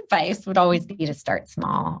best advice would always be to start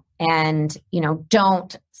small, and,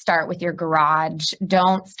 don't start with your garage.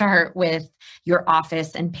 Don't start with your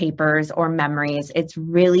office and papers or memories. It's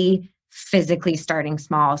really physically starting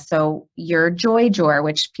small. So your joy drawer,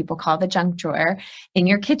 which people call the junk drawer, in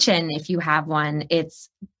your kitchen, if you have one, it's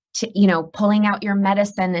pulling out your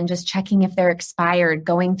medicine and just checking if they're expired,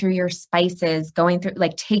 going through your spices, going through,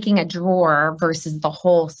 like, taking a drawer versus the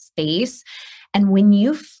whole space. And when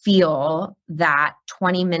you feel that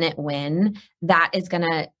 20-minute win, that is going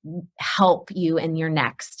to help you in your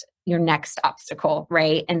next obstacle,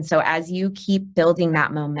 right? And so as you keep building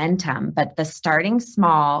that momentum, but the starting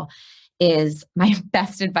small is my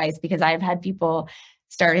best advice, because I've had people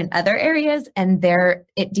start in other areas and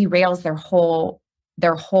it derails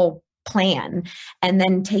their whole plan. And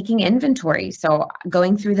then taking inventory. So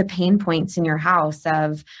going through the pain points in your house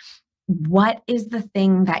of, what is the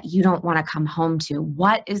thing that you don't want to come home to?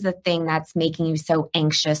 What is the thing that's making you so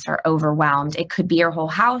anxious or overwhelmed? It could be your whole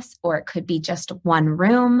house, or it could be just one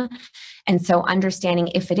room. And so understanding,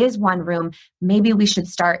 if it is one room, maybe we should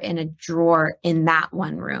start in a drawer in that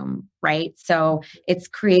one room, right? So it's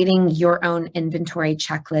creating your own inventory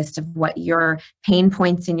checklist of what your pain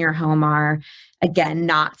points in your home are. Again,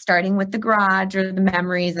 not starting with the garage or the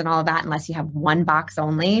memories and all of that, unless you have one box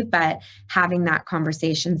only, but having that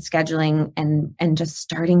conversation, scheduling, and just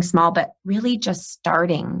starting small, but really just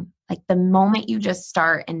starting. Like, the moment you just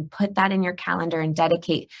start and put that in your calendar and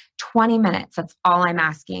dedicate 20 minutes, that's all I'm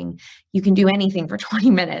asking. You can do anything for 20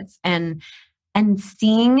 minutes, and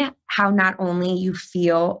seeing how not only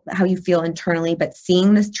how you feel internally, but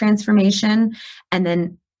seeing this transformation, and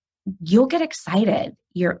then you'll get excited.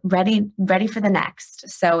 You're ready for the next.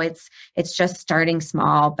 So it's just starting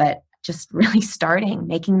small, but just really starting,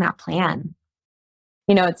 making that plan.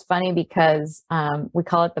 It's funny because we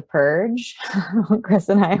call it the purge, Chris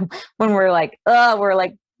and I, when we're like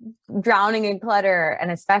drowning in clutter.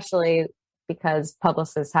 And especially because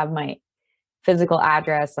publicists have my physical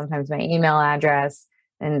address, sometimes my email address.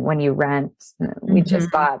 And when you rent, we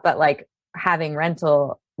just bought, but like having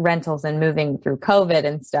rentals and moving through COVID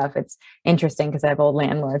and stuff, it's interesting because I have old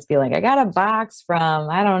landlords be like, I got a box from,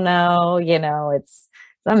 I don't know, it's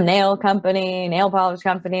some nail polish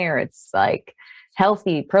company, or it's like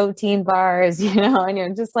healthy protein bars, and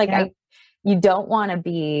you're just like, you don't want to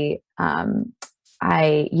be, I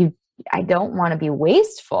don't want to be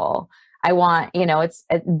wasteful. I want, it's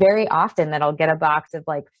very often that I'll get a box of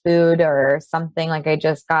like food or something. Like I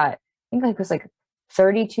just got, I think like it was like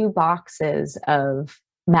 32 boxes of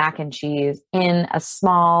mac and cheese in a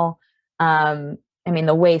small, the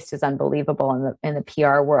waste is unbelievable in the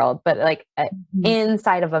PR world, but like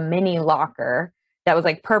inside of a mini locker that was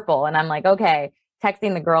like purple. And I'm like, okay,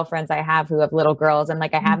 texting the girlfriends I have who have little girls. I'm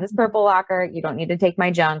like, I have this purple locker. You don't need to take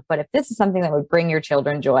my junk, but if this is something that would bring your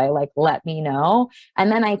children joy, like, let me know.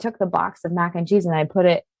 And then I took the box of mac and cheese and I put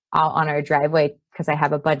it out on our driveway because I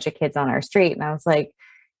have a bunch of kids on our street. And I was like,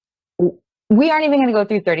 we aren't even going to go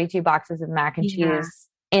through 32 boxes of mac and cheese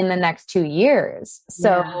in the next 2 years.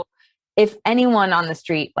 So if anyone on the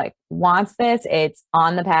street like wants this, it's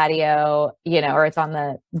on the patio, or it's on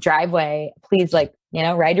the driveway, please, like,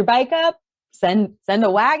 ride your bike up, send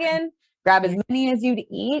a wagon, grab as many as you'd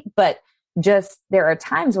eat. But just, there are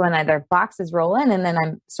times when either boxes roll in and then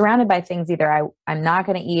I'm surrounded by things either I'm not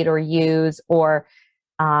going to eat or use, or,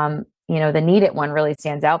 the Need It one really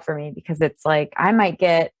stands out for me because it's like, I might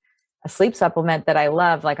get a sleep supplement that I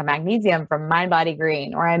love, like a magnesium from Mind Body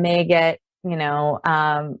Green, or I may get,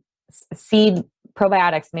 seed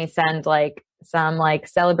probiotics may send like some like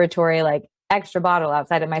celebratory, like extra bottle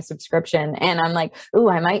outside of my subscription. And I'm like, ooh,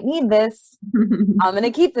 I might need this. I'm going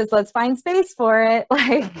to keep this. Let's find space for it.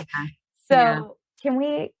 Can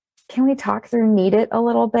we talk through Need It a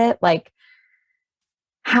little bit? Like,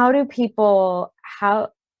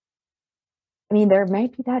 there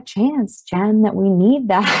might be that chance, Jen, that we need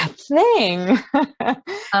that thing.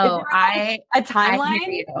 A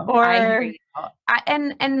timeline?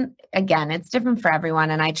 And again, it's different for everyone.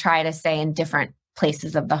 And I try to say in different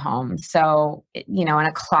places of the home. So, in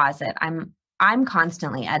a closet, I'm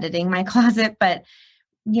constantly editing my closet, but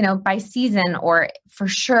by season, or for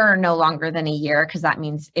sure no longer than a year. Cause that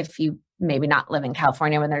means if you maybe not live in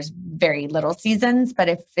California when there's very little seasons, but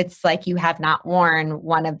if it's like you have not worn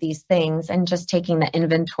one of these things and just taking the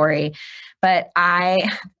inventory. But I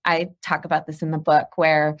talk about this in the book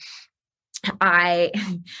where I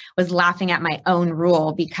was laughing at my own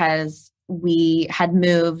rule because we had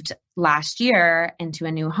moved last year into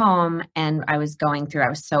a new home and I was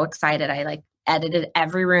so excited. I like edited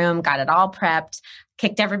every room, got it all prepped,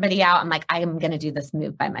 kicked everybody out. I'm like, I am going to do this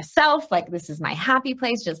move by myself. Like, this is my happy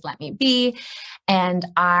place. Just let me be. And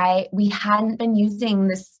we hadn't been using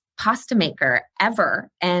this pasta maker ever.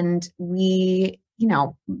 And we,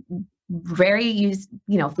 if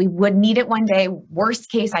we would need it one day,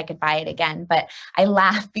 worst case, I could buy it again. But I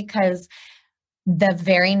laugh because the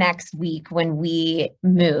very next week when we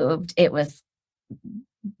moved, it was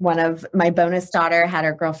one of my bonus daughter had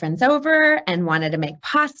her girlfriends over and wanted to make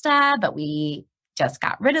pasta, but we just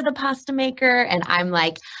got rid of the pasta maker. And I'm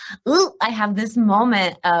like, ooh, I have this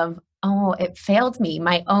moment of, oh, it failed me,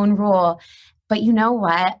 my own rule. But you know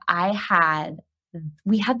what?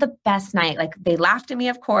 We had the best night. Like, they laughed at me,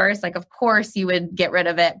 of course, you would get rid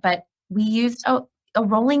of it, but we used a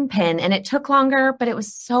rolling pin and it took longer, but it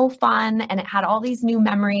was so fun. And it had all these new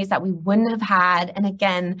memories that we wouldn't have had. And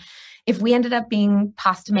again, if we ended up being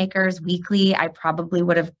pasta makers weekly, I probably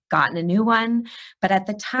would have gotten a new one. But at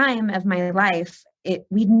the time of my life,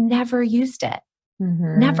 we'd never used it.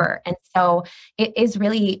 Mm-hmm. Never. And so it is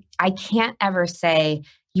really, I can't ever say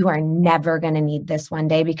you are never going to need this one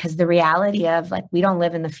day, because the reality of like, we don't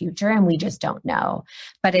live in the future and we just don't know.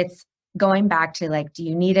 But it's going back to like, do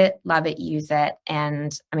you need it? Love it, use it.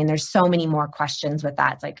 And I mean, there's so many more questions with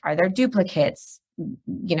that. It's like, are there duplicates?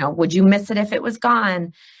 Would you miss it if it was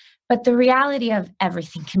gone? But the reality of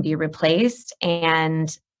everything can be replaced.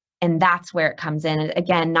 And that's where it comes in. And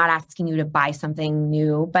again, not asking you to buy something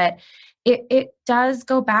new, but it does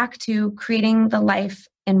go back to creating the life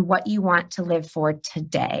and what you want to live for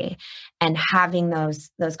today and having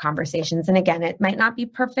those conversations. And again, it might not be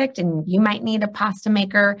perfect and you might need a pasta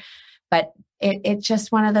maker, but it's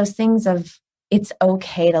just one of those things of it's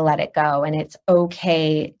okay to let it go and it's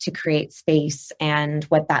okay to create space and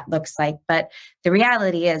what that looks like. But the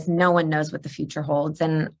reality is no one knows what the future holds.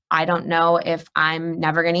 And I don't know if I'm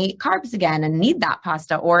never going to eat carbs again and need that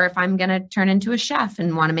pasta, or if I'm going to turn into a chef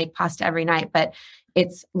and want to make pasta every night. But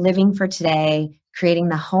it's living for today, creating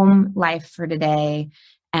the home life for today,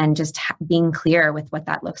 and just being clear with what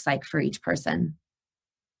that looks like for each person.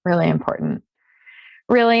 Really important.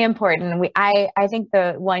 Really important. I think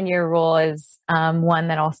the 1-year rule is one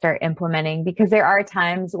that I'll start implementing, because there are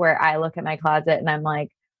times where I look at my closet and I'm like,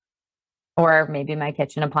 or maybe my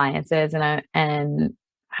kitchen appliances, and I'm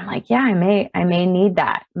like, yeah, I may need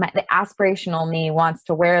that. The aspirational me wants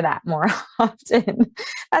to wear that more often.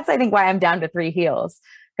 That's, I think, why I'm down to 3 heels,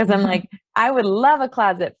 because I'm like, I would love a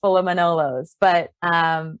closet full of Manolos, but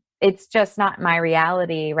it's just not my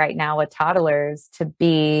reality right now with toddlers to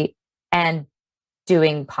be and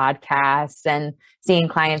doing podcasts and seeing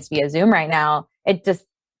clients via Zoom right now. It's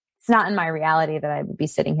not in my reality that I would be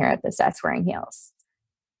sitting here at this desk wearing heels.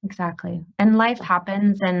 Exactly. And life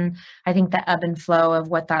happens. And I think the ebb and flow of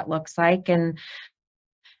what that looks like. And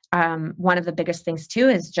one of the biggest things too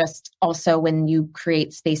is just also when you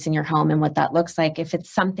create space in your home and what that looks like. If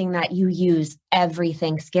it's something that you use every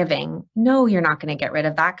Thanksgiving, no, you're not going to get rid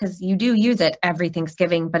of that, because you do use it every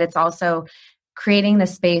Thanksgiving, but it's also creating the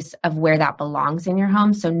space of where that belongs in your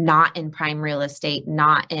home. So not in prime real estate,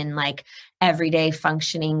 not in like everyday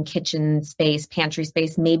functioning kitchen space, pantry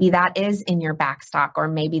space. Maybe that is in your backstock, or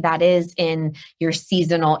maybe that is in your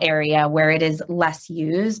seasonal area where it is less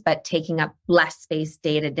used, but taking up less space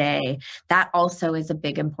day to day. That also is a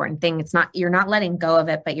big important thing. You're not letting go of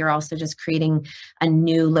it, but you're also just creating a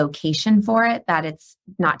new location for it, that it's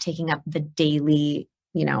not taking up the daily,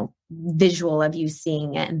 visual of you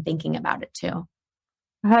seeing it and thinking about it too.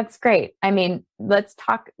 That's great. I mean,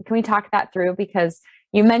 can we talk that through? Because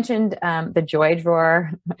you mentioned the joy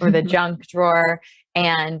drawer or the junk drawer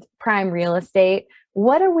and prime real estate.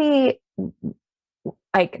 What are we,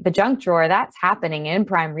 like the junk drawer, that's happening in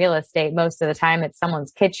prime real estate. Most of the time it's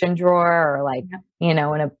someone's kitchen drawer, or like, in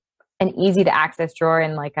an easy to access drawer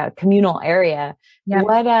in like a communal area.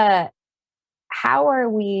 Yep. How are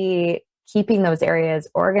we keeping those areas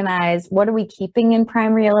organized? What are we keeping in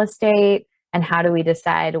prime real estate? And how do we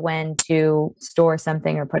decide when to store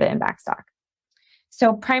something or put it in backstock?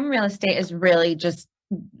 So prime real estate is really just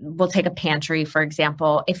we'll take a pantry, for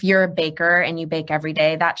example. If you're a baker and you bake every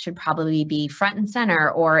day, that should probably be front and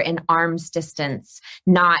center or in arm's distance,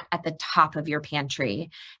 not at the top of your pantry.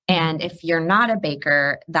 And if you're not a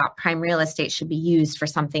baker, that prime real estate should be used for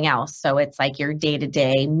something else. So it's like your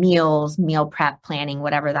day-to-day meals, meal prep planning,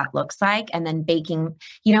 whatever that looks like. And then baking,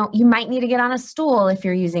 you might need to get on a stool if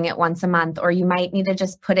you're using it once a month, or you might need to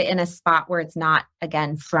just put it in a spot where it's not,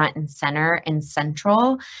 again, front and center and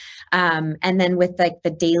central. And then with like the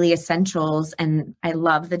daily essentials, and I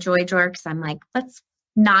love the Joy Drawer because I'm like, let's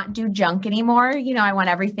not do junk anymore. I want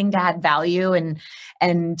everything to add value, and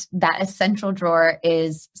that essential drawer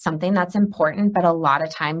is something that's important, but a lot of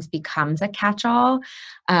times becomes a catch-all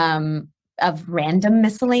of random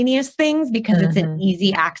miscellaneous things because it's an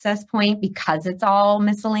easy access point because it's all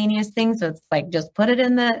miscellaneous things. So it's like, just put it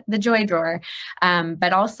in the Joy Drawer.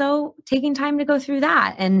 But also taking time to go through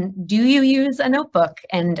that. And do you use a notebook?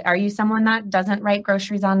 And are you someone that doesn't write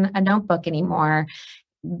groceries on a notebook anymore?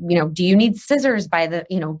 Do you need scissors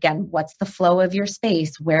again, what's the flow of your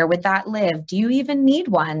space? Where would that live? Do you even need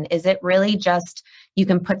one? Is it really just, you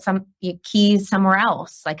can put some keys somewhere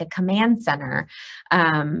else, like a command center?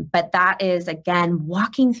 But that is, again,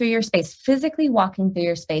 walking through your space, physically walking through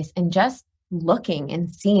your space and just looking and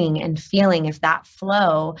seeing and feeling if that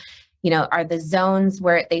flow, are the zones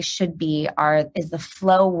where they should be? Is the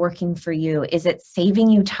flow working for you? Is it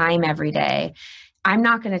saving you time every day? I'm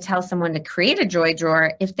not going to tell someone to create a Joy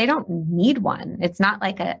Drawer if they don't need one. It's not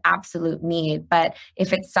like an absolute need, but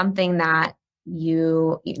if it's something that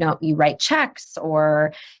you write checks,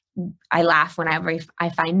 or I laugh whenever I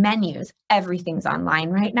find menus. Everything's online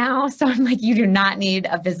right now. So I'm like, you do not need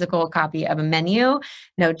a physical copy of a menu.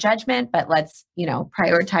 No judgment, but let's,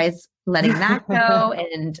 prioritize letting that go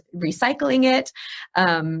and recycling it.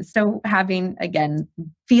 So having, again,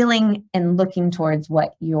 feeling and looking towards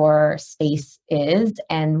what your space is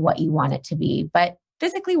and what you want it to be, but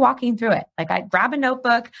physically walking through it. Like, I grab a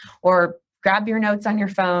notebook or grab your notes on your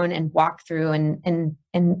phone and walk through and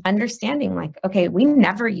understanding, like, okay, we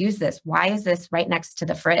never use this. Why is this right next to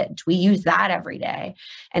the fridge? We use that every day.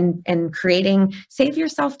 And save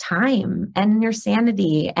yourself time and your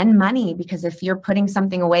sanity and money, because if you're putting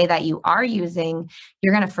something away that you are using,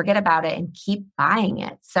 you're going to forget about it and keep buying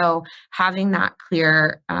it. So having that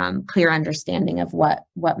clear understanding of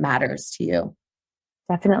what matters to you.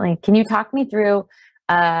 Definitely. Can you talk me through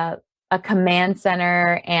a command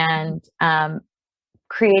center and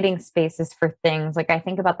creating spaces for things? Like, I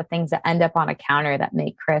think about the things that end up on a counter that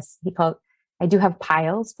make Chris, I do have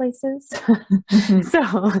piles places. So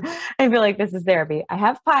I feel like this is therapy. I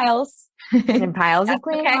have piles and piles of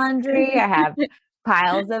clean laundry. I have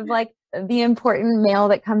piles of like the important mail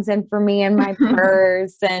that comes in for me in my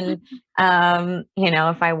purse. And,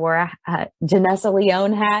 if I wore a Janessa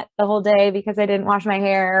Leone hat the whole day because I didn't wash my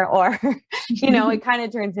hair, or, it kind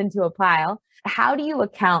of turns into a pile. How do you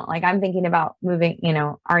account? Like, I'm thinking about moving,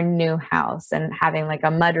 our new house and having like a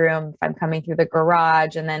mudroom if I'm coming through the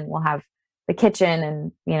garage, and then we'll have the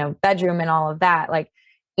kitchen and, bedroom and all of that. Like,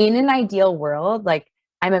 in an ideal world, like,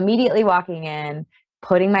 I'm immediately walking in,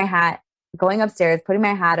 putting my hat, going upstairs, putting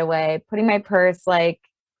my hat away, putting my purse like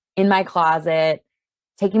in my closet,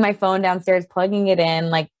 taking my phone downstairs, plugging it in.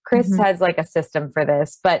 Like, Chris has like a system for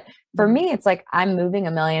this, but for me, it's like I'm moving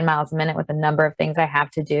a million miles a minute with a number of things I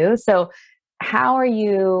have to do. So how are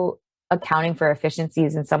you accounting for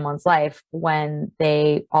efficiencies in someone's life when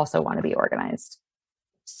they also want to be organized?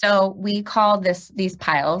 So we call these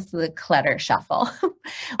piles the clutter shuffle.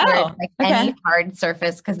 Where it's like any hard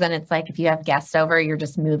surface, because then it's like if you have guests over, you're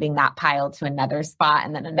just moving that pile to another spot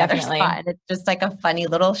and then another spot. And it's just like a funny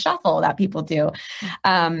little shuffle that people do.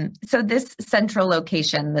 So this central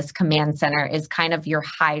location, this command center, is kind of your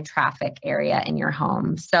high traffic area in your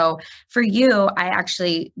home. So for you, I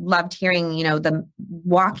actually loved hearing, the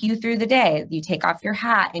walk you through the day. You take off your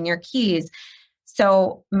hat and your keys.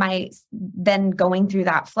 So then going through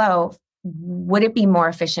that flow, would it be more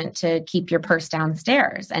efficient to keep your purse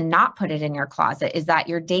downstairs and not put it in your closet? Is that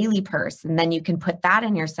your daily purse? And then you can put that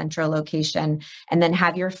in your central location and then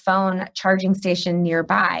have your phone charging station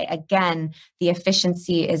nearby. Again, the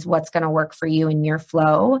efficiency is what's going to work for you in your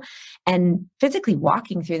flow, and physically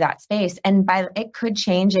walking through that space. And it could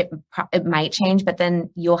change, it might change, but then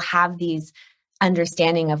you'll have these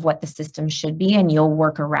understanding of what the system should be, and you'll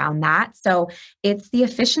work around that. So it's the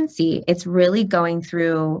efficiency. It's really going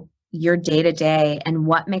through your day-to-day and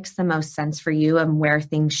what makes the most sense for you and where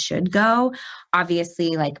things should go.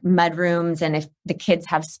 Obviously, like mudrooms, and if the kids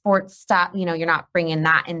have sports stuff, you're not bringing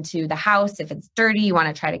that into the house. If it's dirty, you want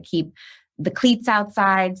to try to keep the cleats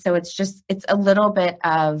outside. So it's a little bit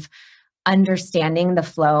of understanding the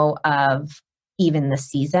flow of even the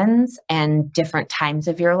seasons and different times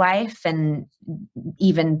of your life, and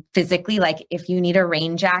even physically, like if you need a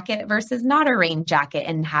rain jacket versus not a rain jacket,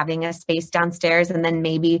 and having a space downstairs. And then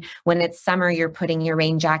maybe when it's summer, you're putting your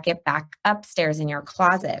rain jacket back upstairs in your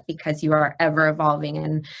closet because you are ever evolving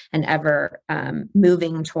and ever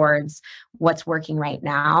moving towards what's working right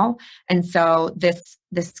now. And so this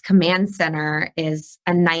command center is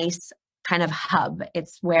a nice kind of hub.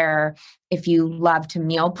 It's where if you love to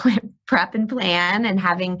meal prep and plan, and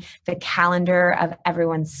having the calendar of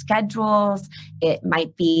everyone's schedules, it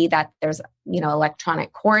might be that there's,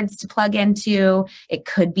 electronic cords to plug into. It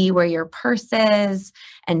could be where your purse is,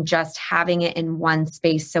 and just having it in one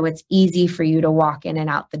space so it's easy for you to walk in and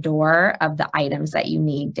out the door of the items that you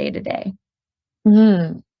need day to day.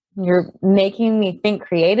 You're making me think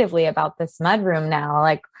creatively about this mudroom now.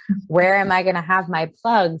 Like, where am I going to have my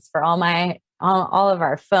plugs for all of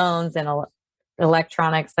our phones and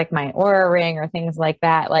electronics, like my Aura ring or things like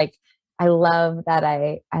that? Like, I love that.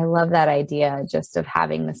 I love that idea just of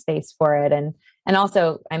having the space for it. And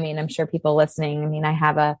also, I mean, I'm sure people listening, I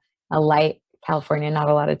have a light California, not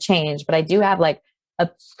a lot of change, but I do have like a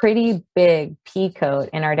pretty big pea coat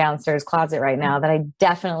in our downstairs closet right now that I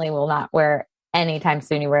definitely will not wear anytime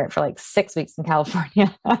soon. You wear it for like 6 weeks in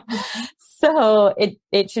California. So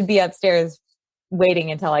it should be upstairs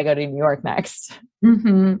waiting until I go to New York next.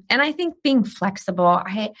 Mm-hmm. And I think being flexible,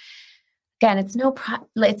 again, it's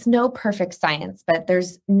no perfect science, but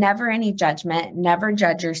there's never any judgment. Never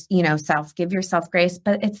judge yourself, give yourself grace,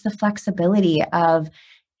 but it's the flexibility of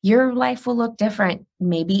your life will look different,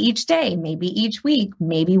 maybe each day, maybe each week,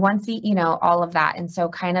 maybe once, all of that. And so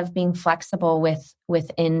kind of being flexible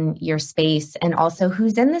within your space, and also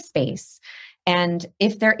who's in the space. And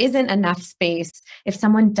if there isn't enough space, if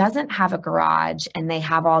someone doesn't have a garage and they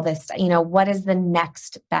have all this, what is the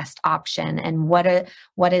next best option? And what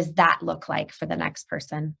does that look like for the next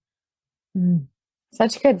person?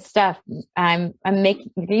 Such good stuff. You're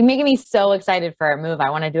making me so excited for our move. I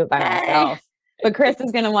want to do it by myself. But Chris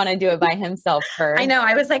is going to want to do it by himself first. I know.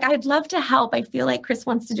 I was like, I'd love to help. I feel like Chris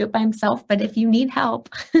wants to do it by himself, but if you need help.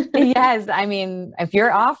 Yes. I mean, if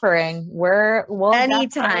you're offering, we'll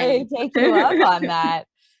anytime take you up on that.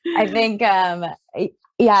 I think,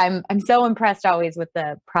 I'm so impressed always with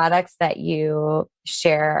the products that you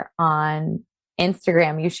share on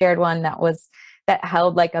Instagram. You shared one that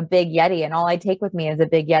held like a big Yeti, and all I take with me is a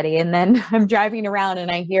big Yeti. And then I'm driving around and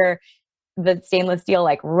I hear the stainless steel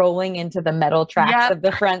like rolling into the metal tracks of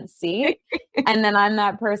the front seat. And then I'm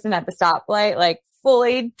that person at the stoplight, like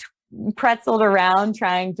fully pretzeled around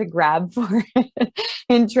trying to grab for it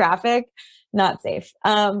in traffic. Not safe.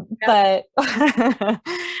 But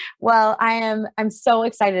well, I'm so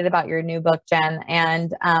excited about your new book, Jen,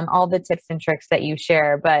 and all the tips and tricks that you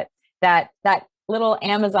share. But that little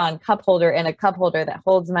Amazon cup holder in a cup holder that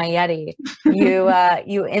holds my Yeti,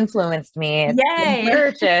 you influenced me. Yay!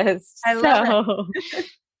 Purchased. I love it.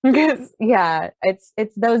 Because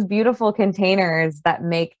it's those beautiful containers that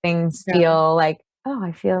make things feel like, oh,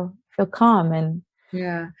 I feel calm and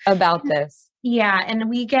about this. Yeah.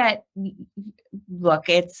 And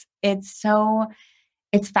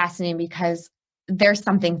it's fascinating because there's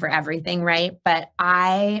something for everything, right? But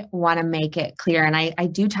I want to make it clear. And I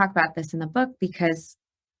do talk about this in the book, because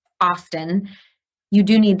often you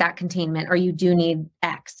do need that containment, or you do need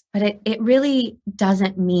X, but it really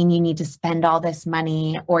doesn't mean you need to spend all this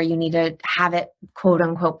money, or you need to have it quote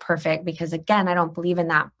unquote perfect, because again, I don't believe in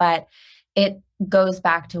that, but it goes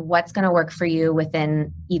back to what's going to work for you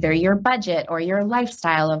within either your budget or your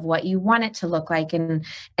lifestyle of what you want it to look like. And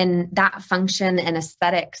that function and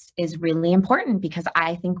aesthetics is really important, because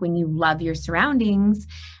I think when you love your surroundings,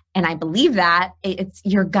 and I believe that,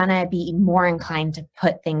 you're going to be more inclined to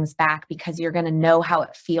put things back, because you're going to know how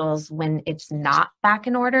it feels when it's not back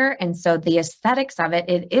in order. And so the aesthetics of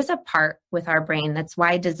it is a part with our brain. That's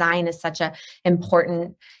why design is such a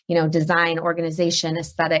important, design, organization,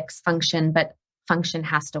 aesthetics, function, but function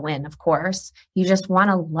has to win, of course. You just want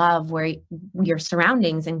to love where your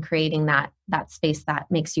surroundings and creating that space that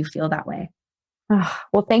makes you feel that way.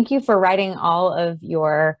 Well, thank you for writing all of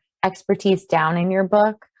your expertise down in your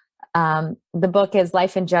book. The book is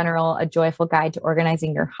Life in General, A Joyful Guide to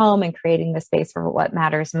Organizing Your Home and Creating the Space for What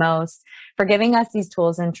Matters Most, for giving us these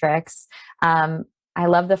tools and tricks. I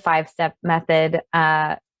love the 5-step method.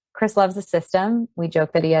 Chris loves a system. We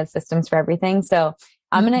joke that he has systems for everything. So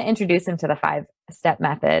I'm going to introduce him to the 5-step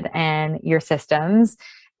method and your systems.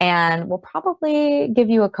 And we'll probably give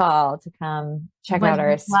you a call to come check out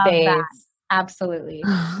our space. That. Absolutely.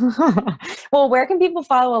 Well, where can people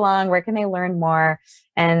follow along? Where can they learn more?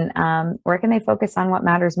 And where can they focus on what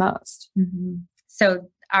matters most? Mm-hmm. So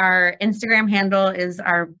our Instagram handle is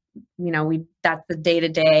that's the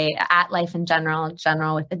day-to-day at Life in General,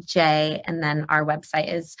 general with a J. And then our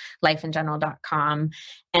website is lifeingeneral.com.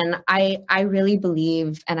 And I really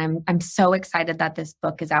believe, and I'm so excited that this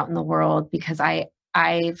book is out in the world, because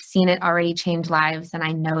I've seen it already change lives, and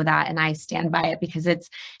I know that, and I stand by it, because it's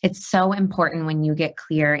so important when you get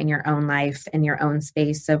clear in your own life and your own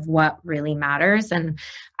space of what really matters. And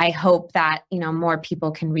I hope that, more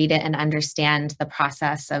people can read it and understand the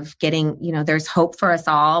process of getting, there's hope for us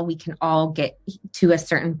all. We can all get to a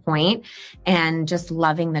certain point, and just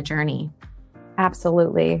loving the journey.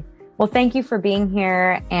 Absolutely. Well, thank you for being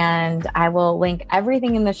here, and I will link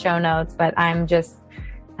everything in the show notes, but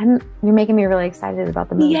you're making me really excited about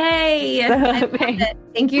the movie. Yay! I love it.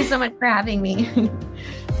 Thank you so much for having me.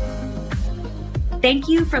 Thank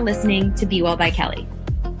you for listening to Be Well by Kelly.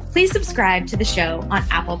 Please subscribe to the show on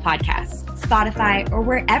Apple Podcasts, Spotify, or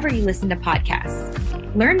wherever you listen to podcasts.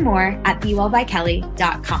 Learn more at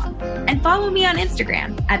bewellbykelly.com and follow me on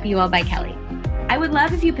Instagram at bewellbykelly. I would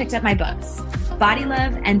love if you picked up my books, Body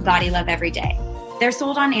Love and Body Love Every Day. They're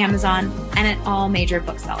sold on Amazon and at all major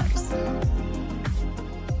booksellers.